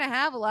 I'm going to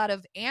have a lot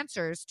of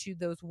answers to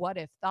those what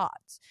if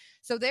thoughts.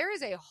 So there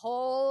is a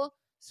whole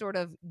sort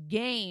of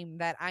game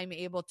that I'm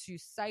able to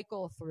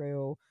cycle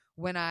through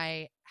when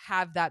I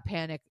have that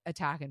panic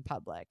attack in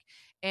public.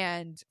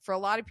 And for a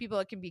lot of people,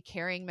 it can be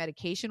carrying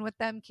medication with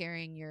them,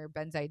 carrying your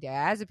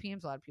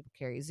benzodiazepines. A lot of people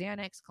carry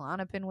Xanax,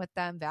 Klonopin with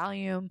them,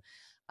 Valium.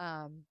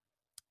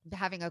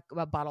 Having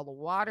a bottle of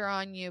water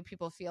on you.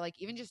 People feel like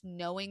even just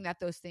knowing that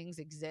those things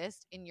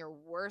exist in your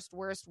worst,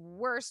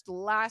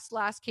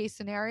 last case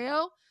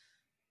scenario,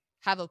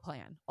 have a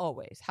plan.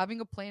 Always.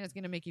 Having a plan is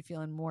going to make you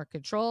feel in more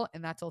control.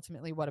 And that's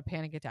ultimately what a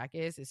panic attack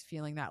is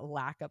feeling that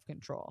lack of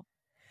control.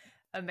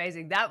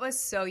 Amazing. That was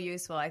so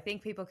useful. I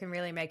think people can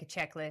really make a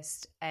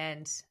checklist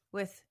and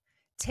with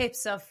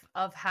tips of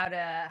how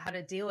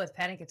to deal with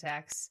panic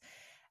attacks.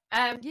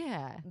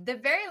 The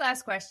very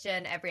last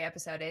question every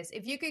episode is,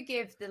 if you could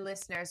give the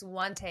listeners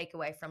one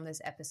takeaway from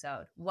this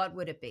episode, what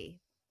would it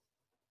be?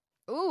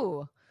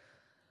 To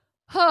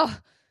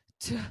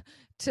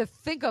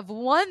think of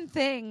one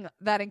thing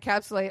that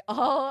encapsulates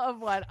all of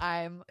what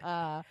I'm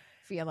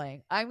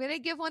feeling. I'm going to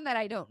give one that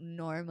I don't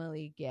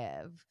normally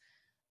give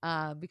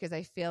because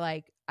I feel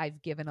like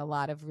I've given a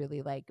lot of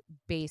really like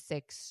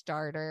basic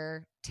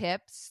starter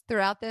tips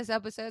throughout this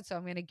episode. So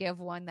I'm going to give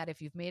one that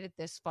if you've made it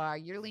this far,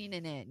 you're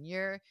leaning in,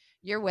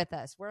 you're with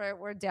us.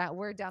 We're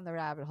down the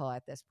rabbit hole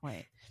at this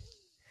point.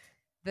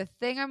 The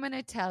thing I'm going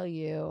to tell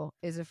you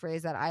is a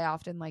phrase that I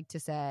often like to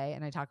say,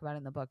 and I talk about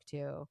in the book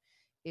too,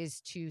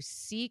 is to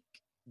seek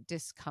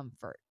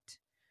discomfort.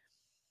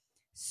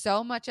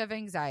 So much of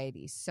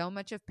anxiety, so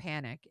much of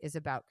panic is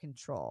about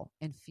control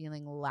and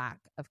feeling lack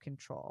of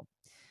control.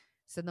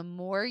 So the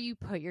more you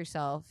put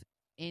yourself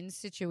in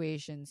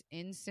situations,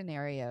 in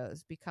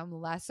scenarios, become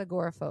less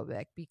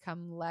agoraphobic,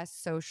 become less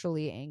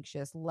socially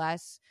anxious,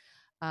 less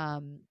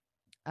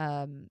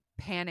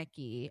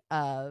panicky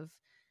of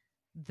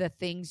the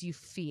things you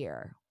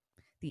fear,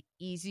 the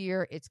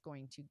easier it's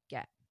going to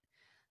get.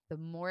 The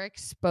more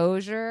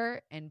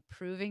exposure and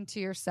proving to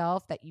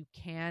yourself that you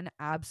can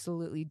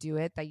absolutely do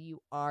it, that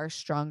you are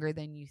stronger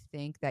than you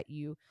think, that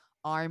you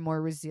are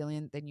more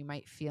resilient than you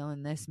might feel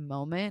in this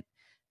moment,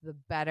 the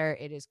better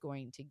it is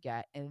going to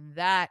get. And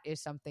that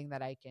is something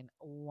that I can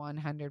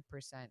 100%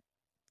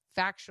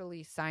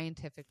 factually,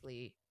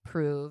 scientifically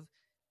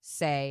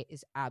say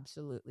is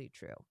absolutely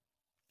true.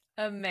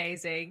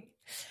 Amazing.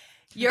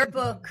 Your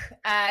book,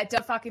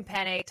 Don't Fucking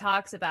Panic,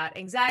 talks about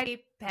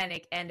anxiety,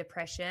 panic, and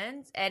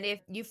depression. And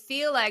if you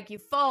feel like you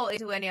fall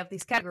into any of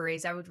these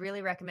categories, I would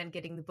really recommend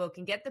getting the book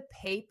and get the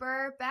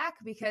paperback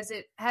because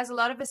it has a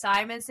lot of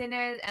assignments in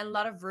it and a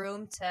lot of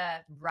room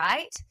to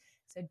write.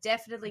 So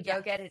definitely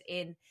go get it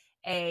in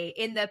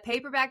the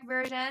paperback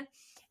version.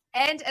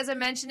 And as I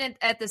mentioned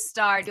at the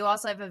start, you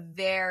also have a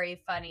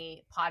very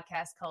funny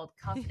podcast called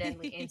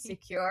Confidently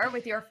Insecure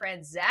with your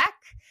friend Zach.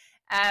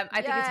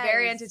 I think it's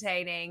very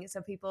entertaining,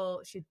 so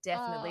people should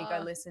definitely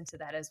go listen to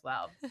that as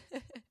well.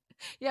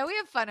 Yeah, we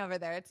have fun over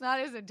there. It's not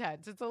as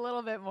intense. It's a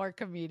little bit more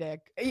comedic.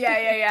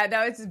 Yeah.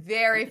 No, it's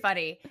very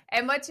funny.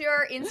 And what's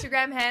your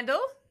Instagram handle?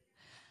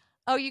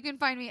 Oh, you can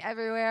find me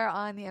everywhere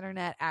on the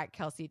internet at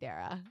Kelsey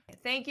Darragh.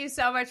 Thank you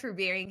so much for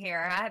being here.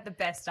 I had the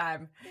best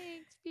time.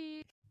 Thanks,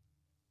 Pete.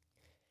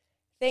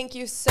 Thank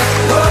you so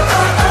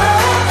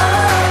much.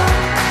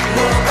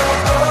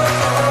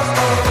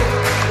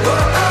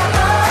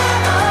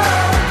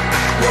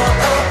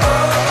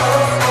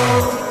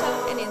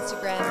 TikTok and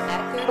Instagram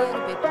at 30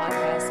 and a Bit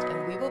Podcast,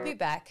 and we will be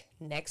back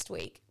next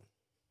week.